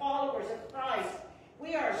Christ, the followers of Christ?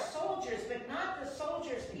 We are soldiers, but not the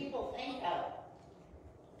soldiers people think of.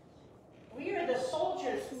 We are the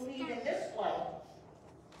soldiers who lead in this place.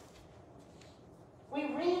 We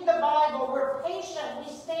read the Bible, we're patient,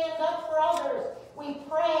 we stand up for others, we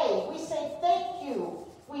pray, we say thank you,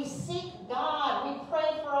 we seek God, we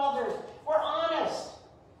pray for others, we're honest,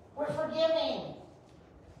 we're forgiving,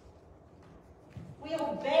 we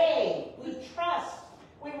obey, we trust,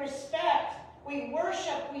 we respect, we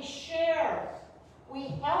worship, we share, we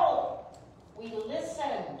help, we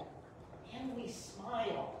listen, and we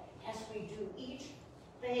smile as we do each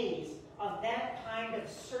phase of that kind of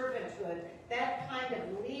servanthood, that kind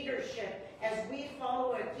of leadership, as we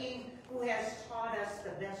follow a king who has taught us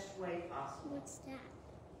the best way possible. What's that?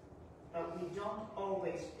 But we don't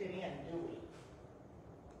always fit in, do we?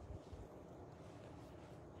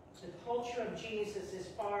 The culture of Jesus is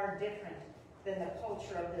far different than the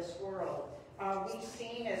culture of this world. Are we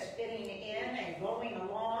seen as fitting in and going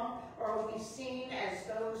along, or are we seen as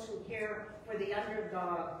those who care for the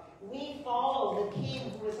underdog? We follow the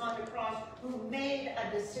King who was on the cross, who made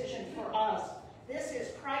a decision for us. This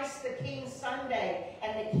is Christ the King Sunday,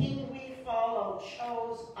 and the King we follow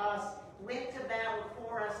chose us, went to battle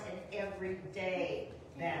for us, and every day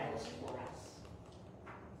battles for us.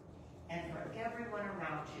 And for everyone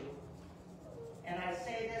around you. And I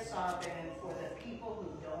say this often, and for the people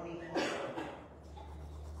who don't even know,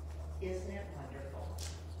 isn't it wonderful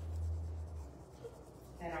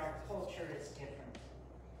that our culture is different?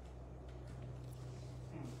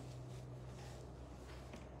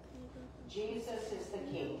 Jesus is the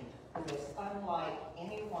King who is unlike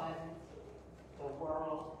anyone the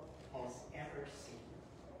world has ever seen.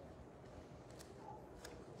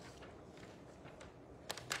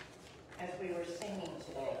 As we were singing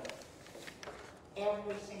today,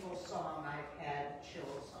 every single song I've had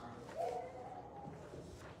chills on.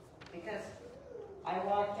 Because I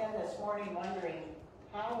walked in this morning wondering,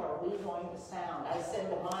 how are we going to sound? I said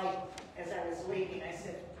to Mike, as I was leaving, I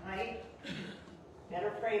said, Mike,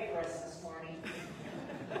 better pray for us this morning.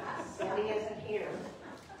 Cindy isn't here.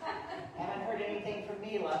 Haven't heard anything from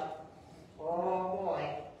Mila. Oh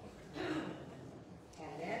boy.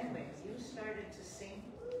 And then when you started to sing,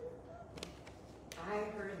 I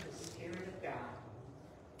heard the Spirit of God.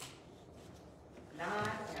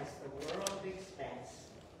 Not as the world expects,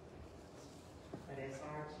 but as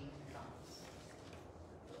our King comes.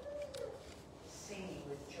 Singing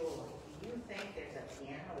with joy. Do you think there's a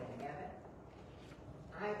piano in heaven?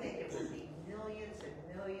 I think it would be millions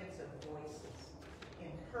and millions of voices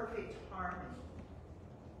in perfect harmony.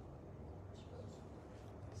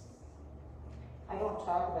 I don't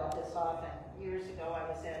talk about this often. Years ago, I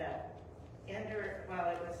was at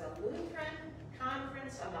it was a Lutheran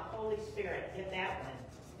conference on the Holy Spirit. Did that one,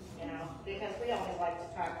 because we always like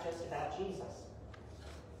to talk just about Jesus.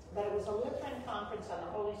 But it was a Lutheran conference on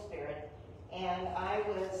the Holy Spirit, and I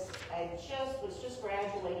was just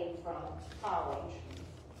graduating from college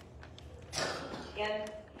in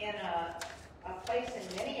a place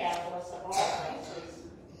in Minneapolis, of all places,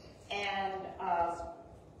 and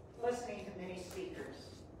listening to many speakers.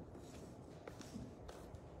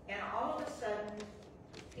 And all of a sudden,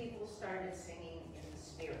 people started singing in the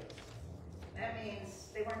Spirit. That means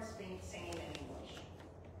they weren't singing in English.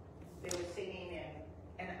 They were singing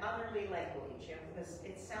in an otherly language.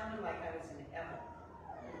 It sounded like I was in heaven.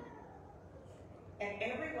 And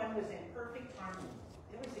everyone was in perfect harmony.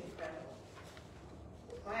 It was incredible.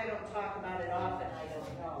 Why I don't talk about it often, I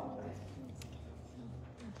don't know.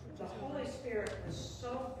 The Holy Spirit was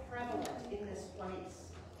so prevalent in this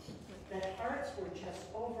place. that hearts were just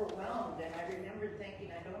overwhelmed. And I remember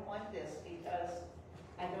thinking, I don't want this because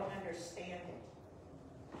I don't understand it.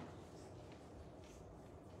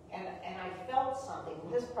 And I felt something.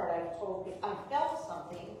 This part I've told you. I felt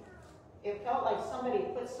something. It felt like somebody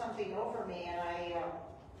put something over me, and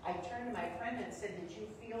I turned to my friend and said, "Did you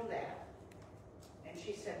feel that?" And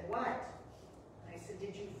she said, "What?" And I said,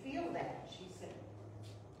 "Did you feel that?" She said,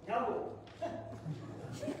 "No."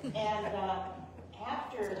 And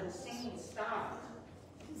after the singing stopped,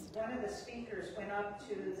 one of the speakers went up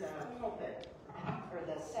to the pulpit, or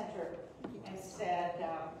the center, and said,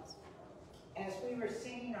 as we were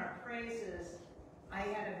singing our praises, I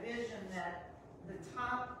had a vision that the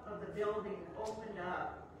top of the building opened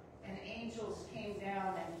up and angels came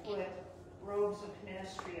down and put robes of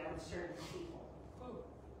ministry on certain people.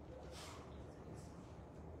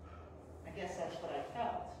 I guess that's what I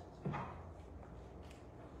felt.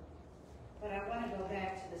 But I want to go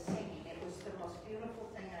back to the singing. It was the most beautiful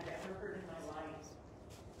thing I've ever heard in my life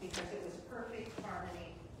because it was perfect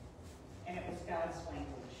harmony and it was God's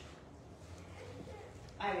language.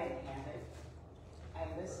 I didn't have it. I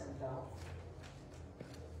listened though.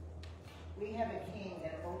 We have a king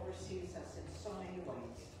that oversees us in so many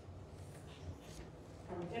ways.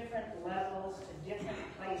 From different levels to different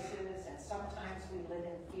places, and sometimes we live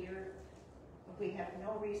in fear, but we have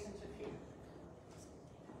no reason to fear.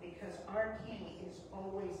 Because our king is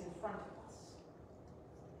always in front of us.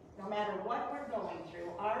 No matter what we're going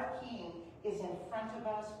through, our king is in front of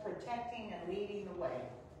us, protecting and leading the way.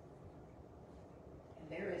 And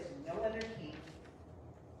there is no other king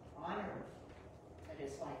on earth that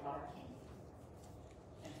is like our king.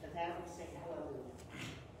 And for that we say hallelujah.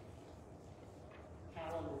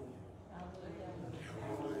 Hallelujah.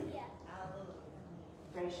 Hallelujah. Hallelujah.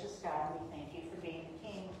 Gracious God, we thank you for being the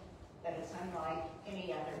king that is unlike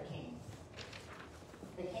any other king.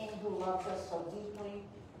 The king who loves us so deeply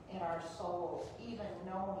in our souls, even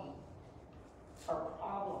knowing our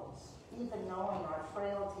problems, even knowing our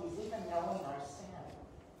frailties, even knowing our sin,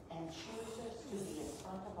 and chooses to be in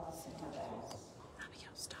front of us in our battles.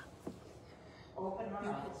 Open our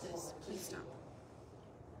eyes, Lord, to see him,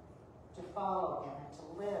 to follow him, and to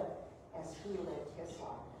live as he lived his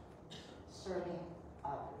life, serving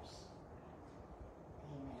others.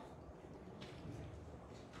 Amen.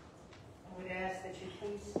 I would ask that you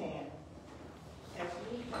please stand as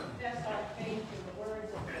we confess our faith in the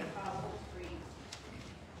words of the Apostles' Creed.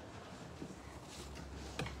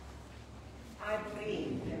 I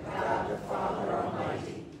believe in God the Father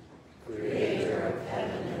Almighty, creator of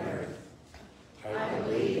heaven and earth. I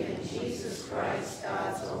believe in Jesus Christ,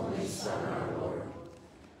 God's only Son, our Lord,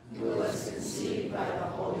 who was conceived by the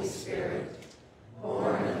Holy Spirit,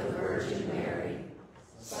 born of the Virgin Mary,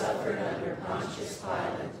 suffered under Pontius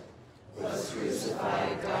Pilate, was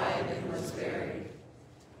crucified, died, and was buried.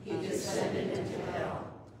 He descended into hell.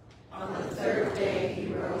 On the third day he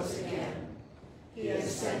rose again. He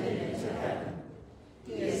ascended into heaven.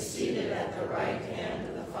 He is seated at the right hand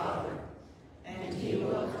of the Father, and he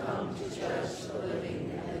will come to judge the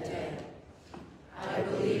living and the dead. I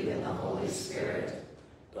believe in the Holy Spirit,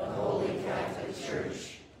 the Holy Catholic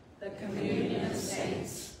Church, the communion of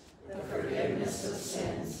saints, the forgiveness of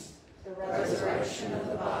sins, the resurrection of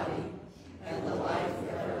the body, and the life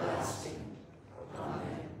everlasting.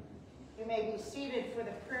 Amen. You may be seated for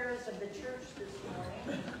the prayers of the church this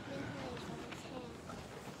morning.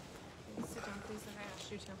 Sit down, please, and I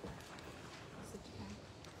asked you to. Sit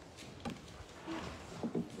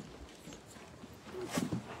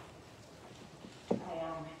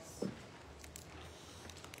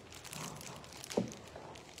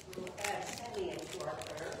We'll add Cindy into our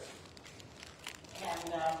prayers.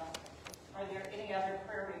 And are there any other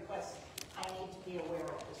prayer requests I need to be aware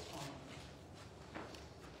of this morning?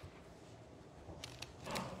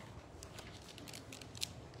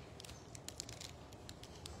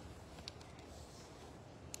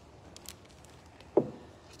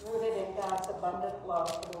 Rooted in God's abundant love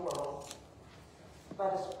for the world,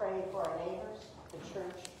 let us pray for our neighbors, the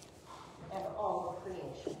church, and all of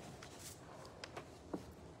creation.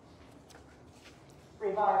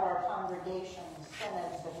 Revive our congregations,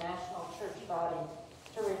 synods, and national church body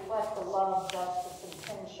to reflect the love, justice, and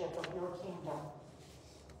kinship of your kingdom.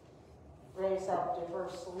 Raise up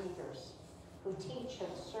diverse leaders who teach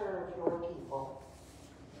and serve your people.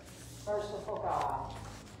 Merciful God,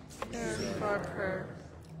 hear our prayer.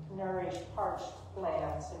 nourish parched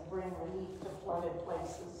lands and bring relief to flooded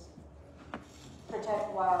places.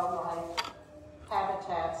 Protect wildlife,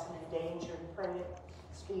 habitats, and endangered prey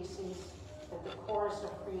species, that the chorus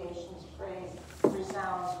of creation's praise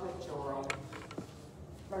resounds with joy.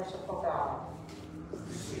 Merciful God,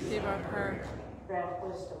 Receive our prayer. Grant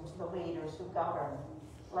wisdom to the leaders who govern,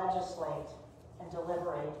 legislate, and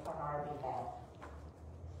deliberate on our behalf.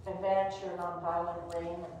 Advance your nonviolent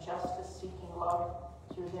reign of justice-seeking love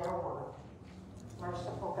through their work.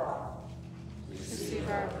 Merciful God, Receive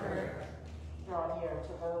our prayer. draw near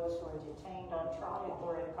to those who are detained on trial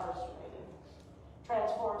or incarcerated.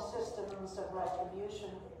 Transform systems of retribution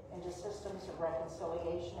into systems of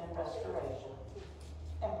reconciliation and restoration.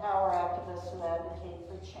 Empower activists who advocate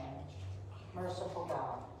for change. Merciful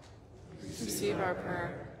God, Receive our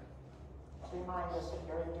prayer. remind us of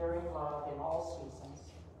your enduring love in all seasons.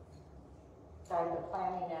 Guide the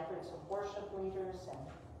planning efforts of worship leaders and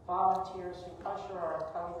volunteers who usher our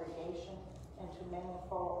congregation into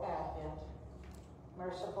meaningful Advent.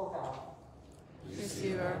 Merciful God,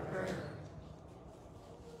 Receive our prayer.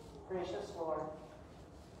 gracious Lord,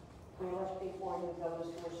 we lift before you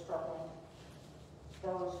those who are struggling,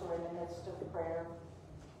 those who are in the midst of prayer,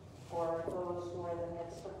 or those who are in the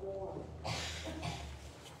midst of war.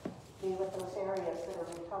 Be with those areas that are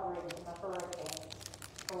recovering from the hurricane,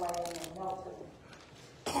 Helene and Milton,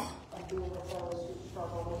 and be with those who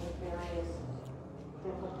struggle with the various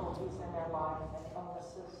difficulties in their life and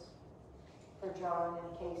illnesses. For John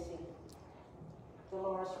and Casey,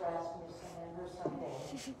 Dolores Rasmussen and her son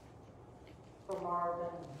Dave, for Marvin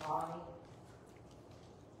and Bonnie,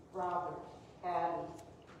 Robert, Patty,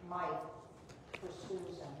 Mike, for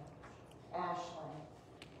Susan, Ashlyn,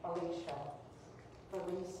 Alicia, for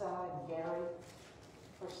Lisa and Gary,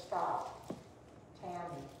 for Scott,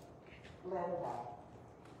 Tammy, Linda,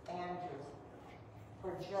 Andrew,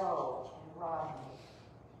 for Joe and Rodney,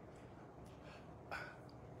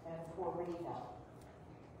 and for Rita,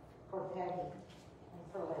 for Penny,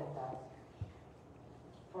 and for Linda,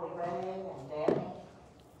 for Ray and Danny,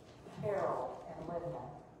 Carol and Linda,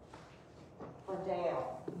 for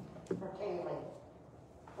Dale, for Kaylee,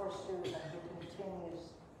 for Susan, who continues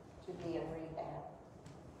to be in rehab.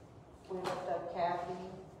 We lift up Kathy,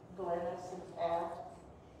 Glennis, and Pat,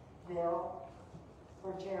 Bill,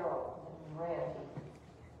 for Gerald and Randy,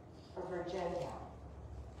 for Virginia,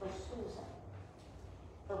 for Susan,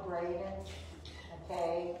 for Braden,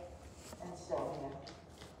 McKay, and Sylvia.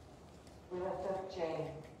 We lift up Jane,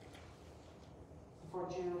 for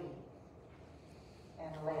Judy,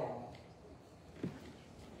 and Lynn,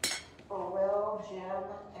 for Will, Jim,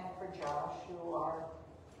 and for Josh, who are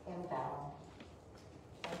inbound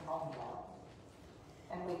and homebound.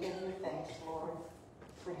 And we give you thanks, Lord,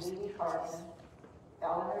 for Dee Dee Carson,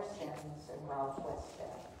 Eleanor Sims, and Ralph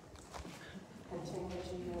Weststead. Continue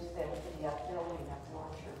to use them for the upbuilding of your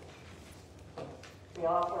church. We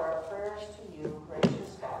offer our prayers to you,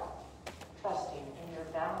 gracious God, trusting in your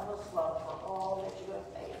boundless love for all that you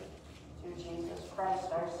have made, through Jesus Christ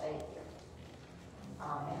our Savior.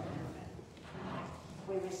 Amen.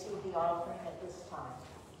 We receive the offering at this time.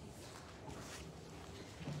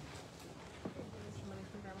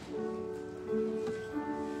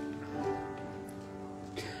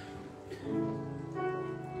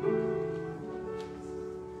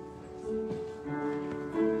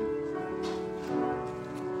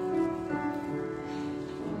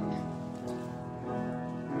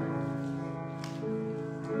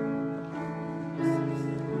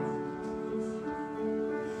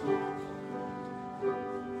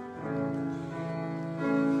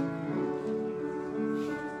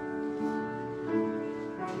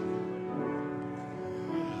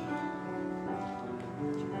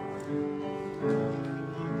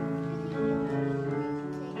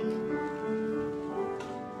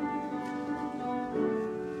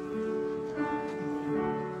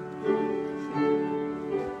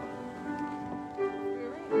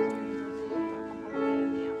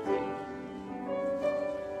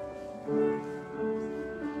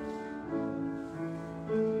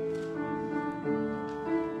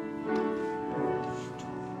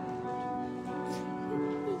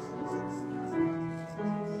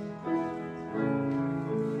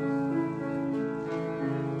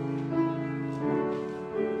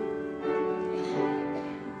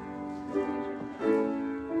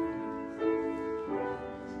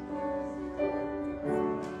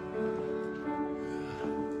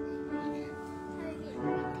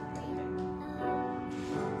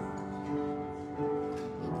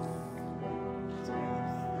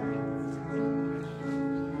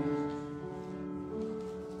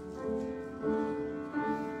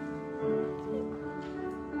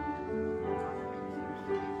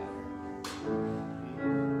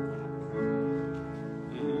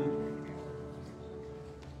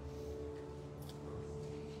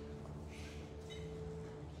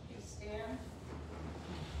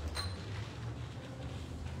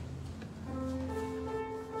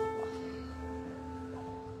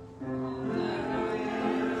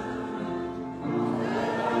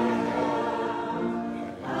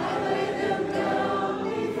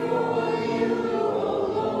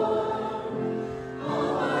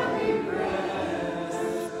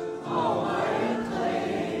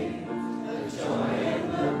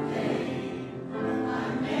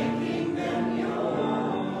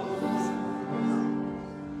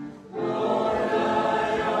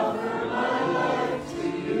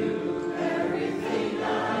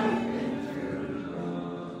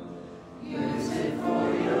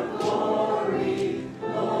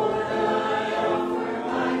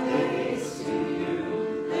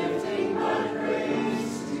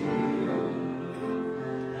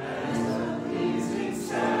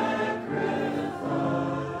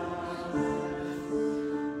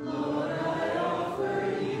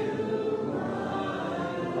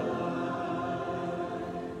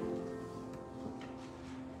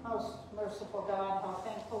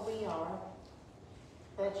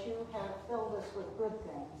 that you have filled us with good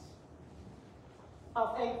things. How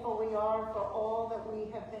thankful we are for all that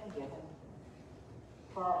we have been given,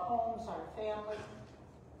 for our homes, our family,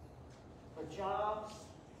 for jobs.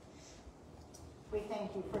 We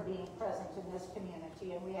thank you for being present in this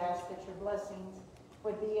community, and we ask that your blessings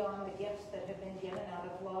would be on the gifts that have been given out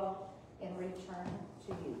of love in return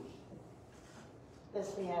to you.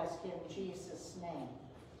 This we ask in Jesus' name.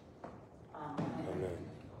 Amen. Amen.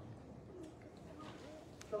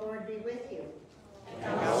 The Lord be with you.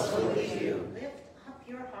 And also with you. Lift up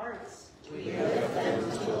your hearts. We lift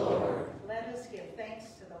them to the Lord. Let us give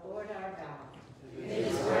thanks to the Lord our God. It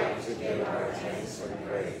is right to give our thanks and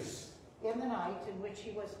praise. In the night in which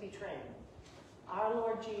he was betrayed, our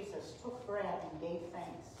Lord Jesus took bread and gave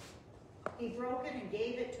thanks. He broke it and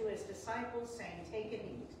gave it to his disciples, saying, "Take and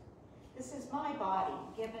eat. This is my body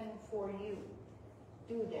given for you.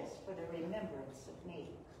 Do this for the remembrance of me."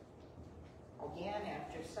 Again,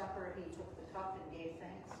 after supper, he took the cup and gave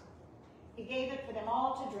thanks. He gave it for them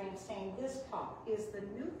all to drink, saying, "This cup is the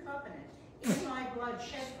new covenant in my blood,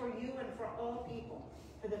 shed for you and for all people,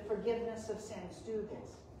 for the forgiveness of sins. Do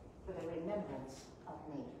this for the remembrance of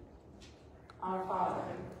me." Our Father,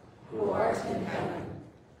 Who art in heaven,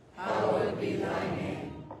 hallowed be thy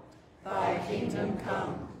name. Thy kingdom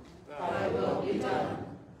come, thy will be done,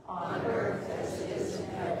 on earth as it is in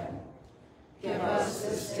heaven. Give us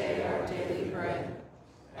this day our daily bread,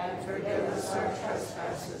 and forgive us our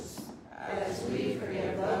trespasses, as we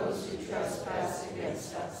forgive those who trespass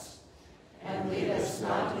against us. And lead us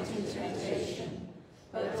not into temptation,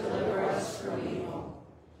 but deliver us from evil.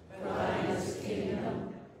 For thine is the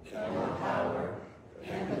kingdom, and the power,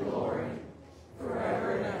 and the glory,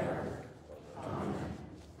 forever and ever. Amen.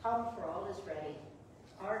 come, for all is ready.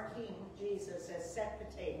 Our King, Jesus, has set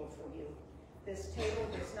the table for you. This table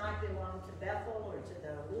does not belong to Bethel or to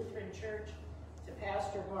the Lutheran Church, to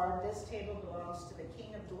Pastor Barb. This table belongs to the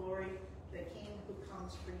King of Glory, the King who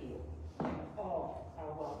comes for you. And all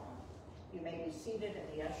are welcome. You may be seated,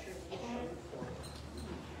 and the ushers will show you forward.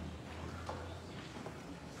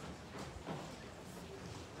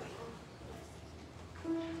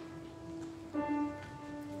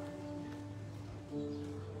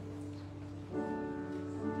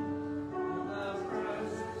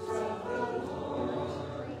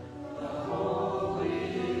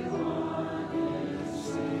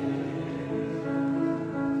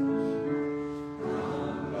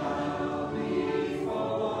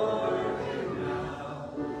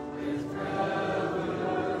 With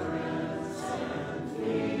reverence.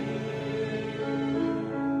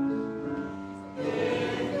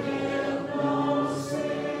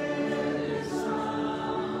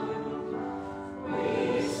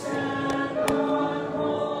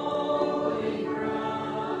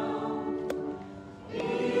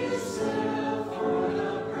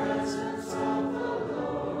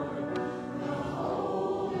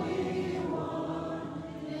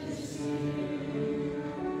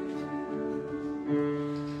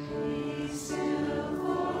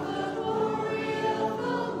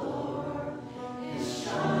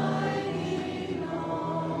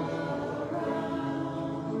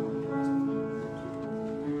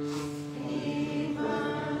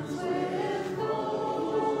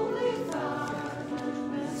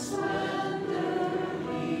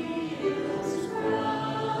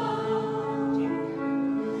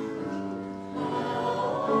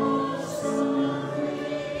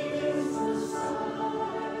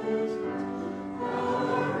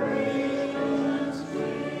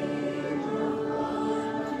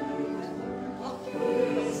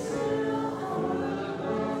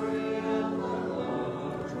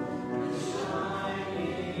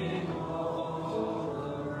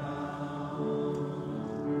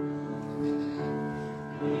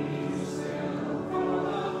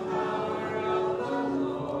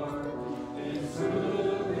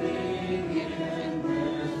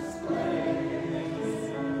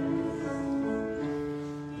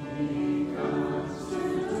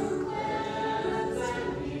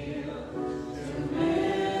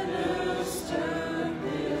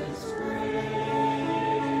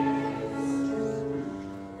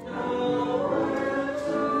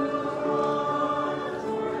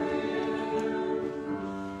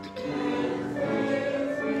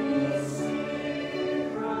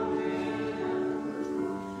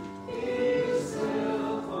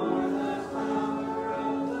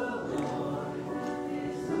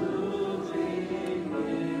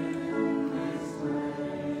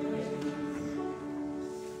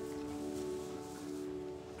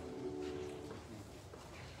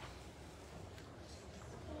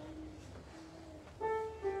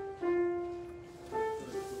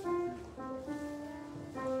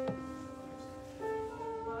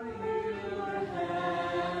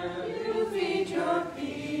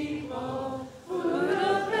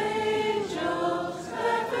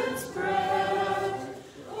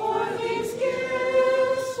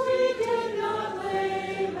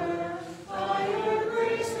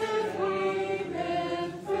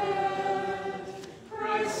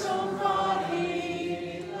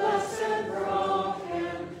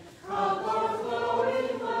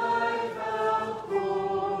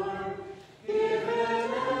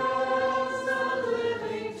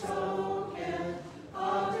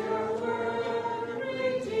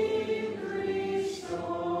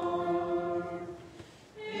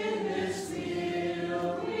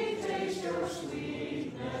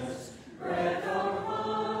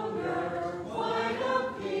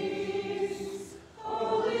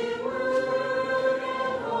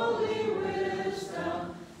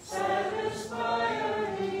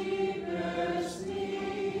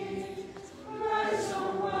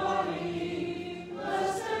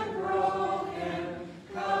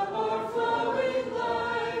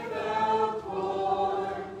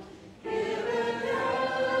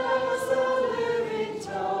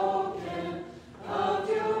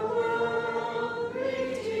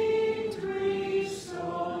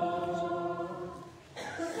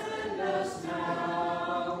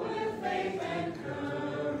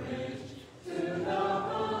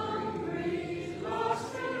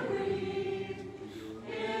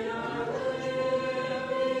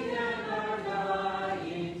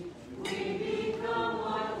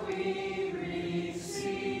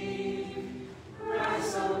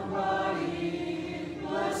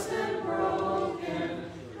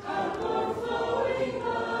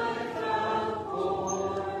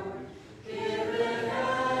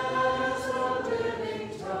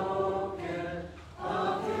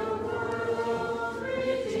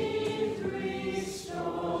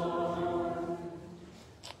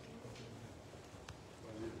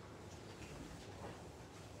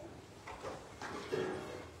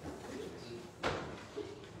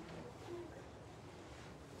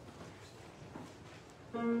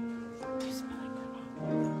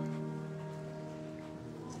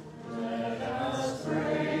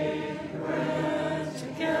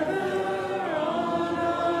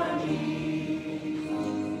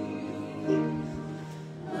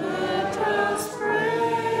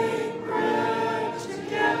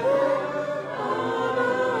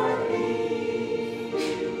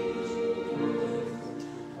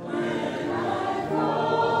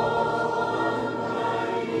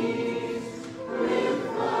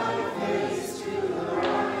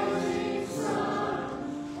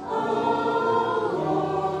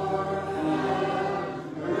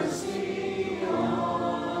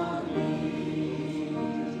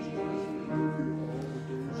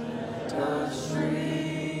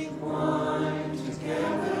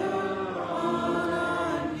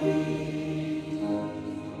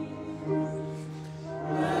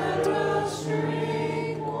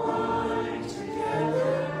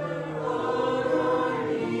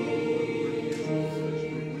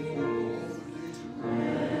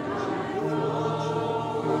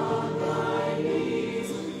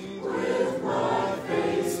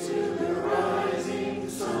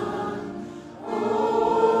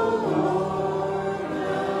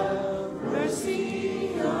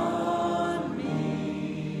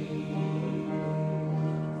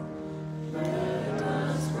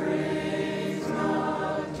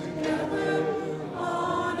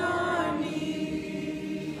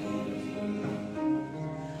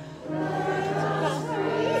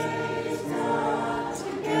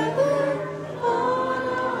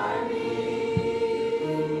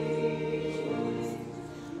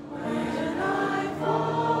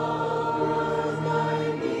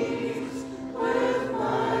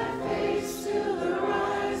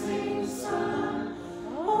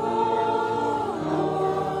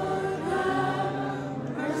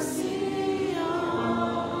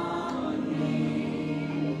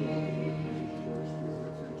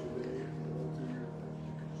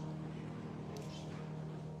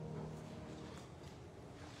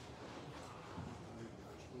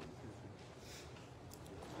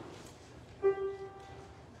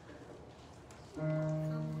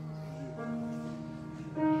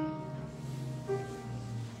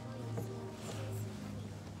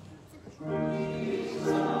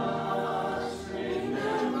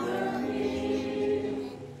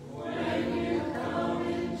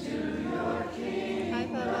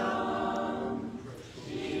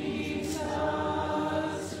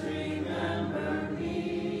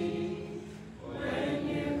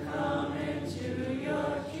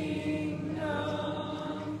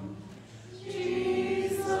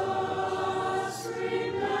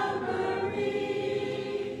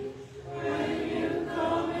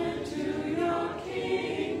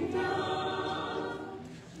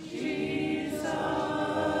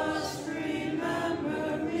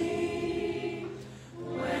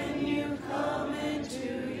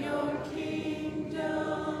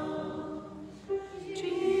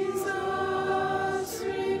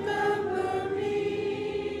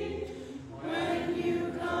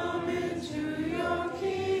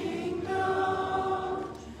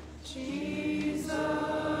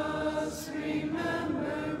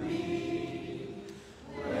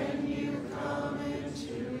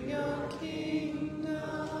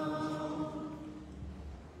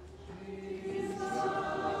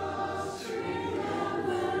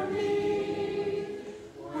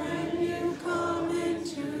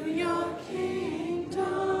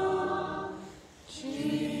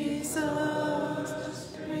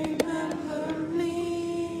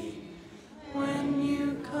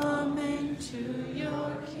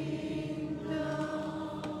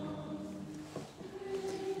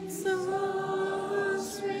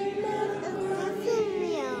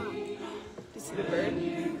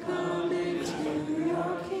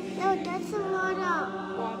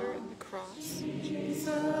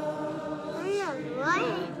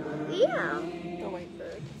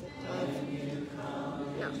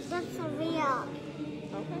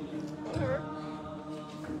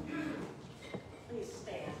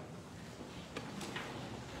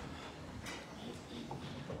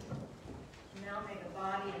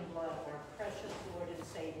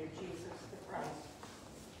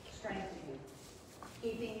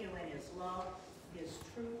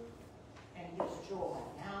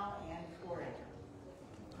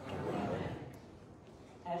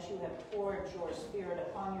 You have poured your Spirit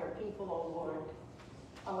upon your people, O Lord.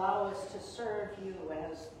 Allow us to serve you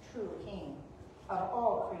as true King of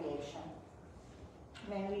all creation.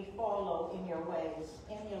 May we follow in your ways,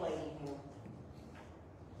 emulating you.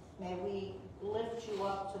 May we lift you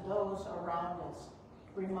up to those around us,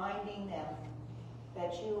 reminding them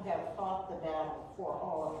that you have fought the battle for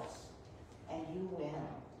all of us, and you win.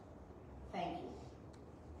 Thank you.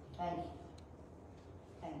 Thank you.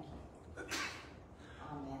 Thank you.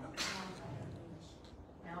 Amen.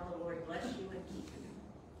 Now the Lord bless you and keep you.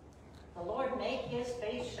 The Lord make his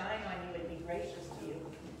face shine on you and be gracious to you.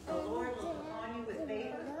 The Lord look upon you with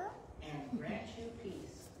favor and grant you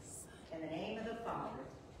peace. In the name of the Father,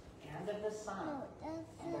 and of the Son,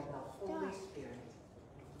 and of the Holy Spirit.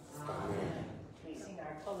 Amen. We sing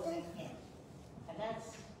our closing hymn. And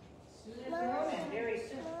that's soon and very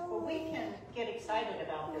soon. Well, we can get excited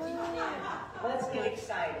about this. Let's get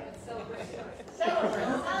excited. Celebrate. Celebrate.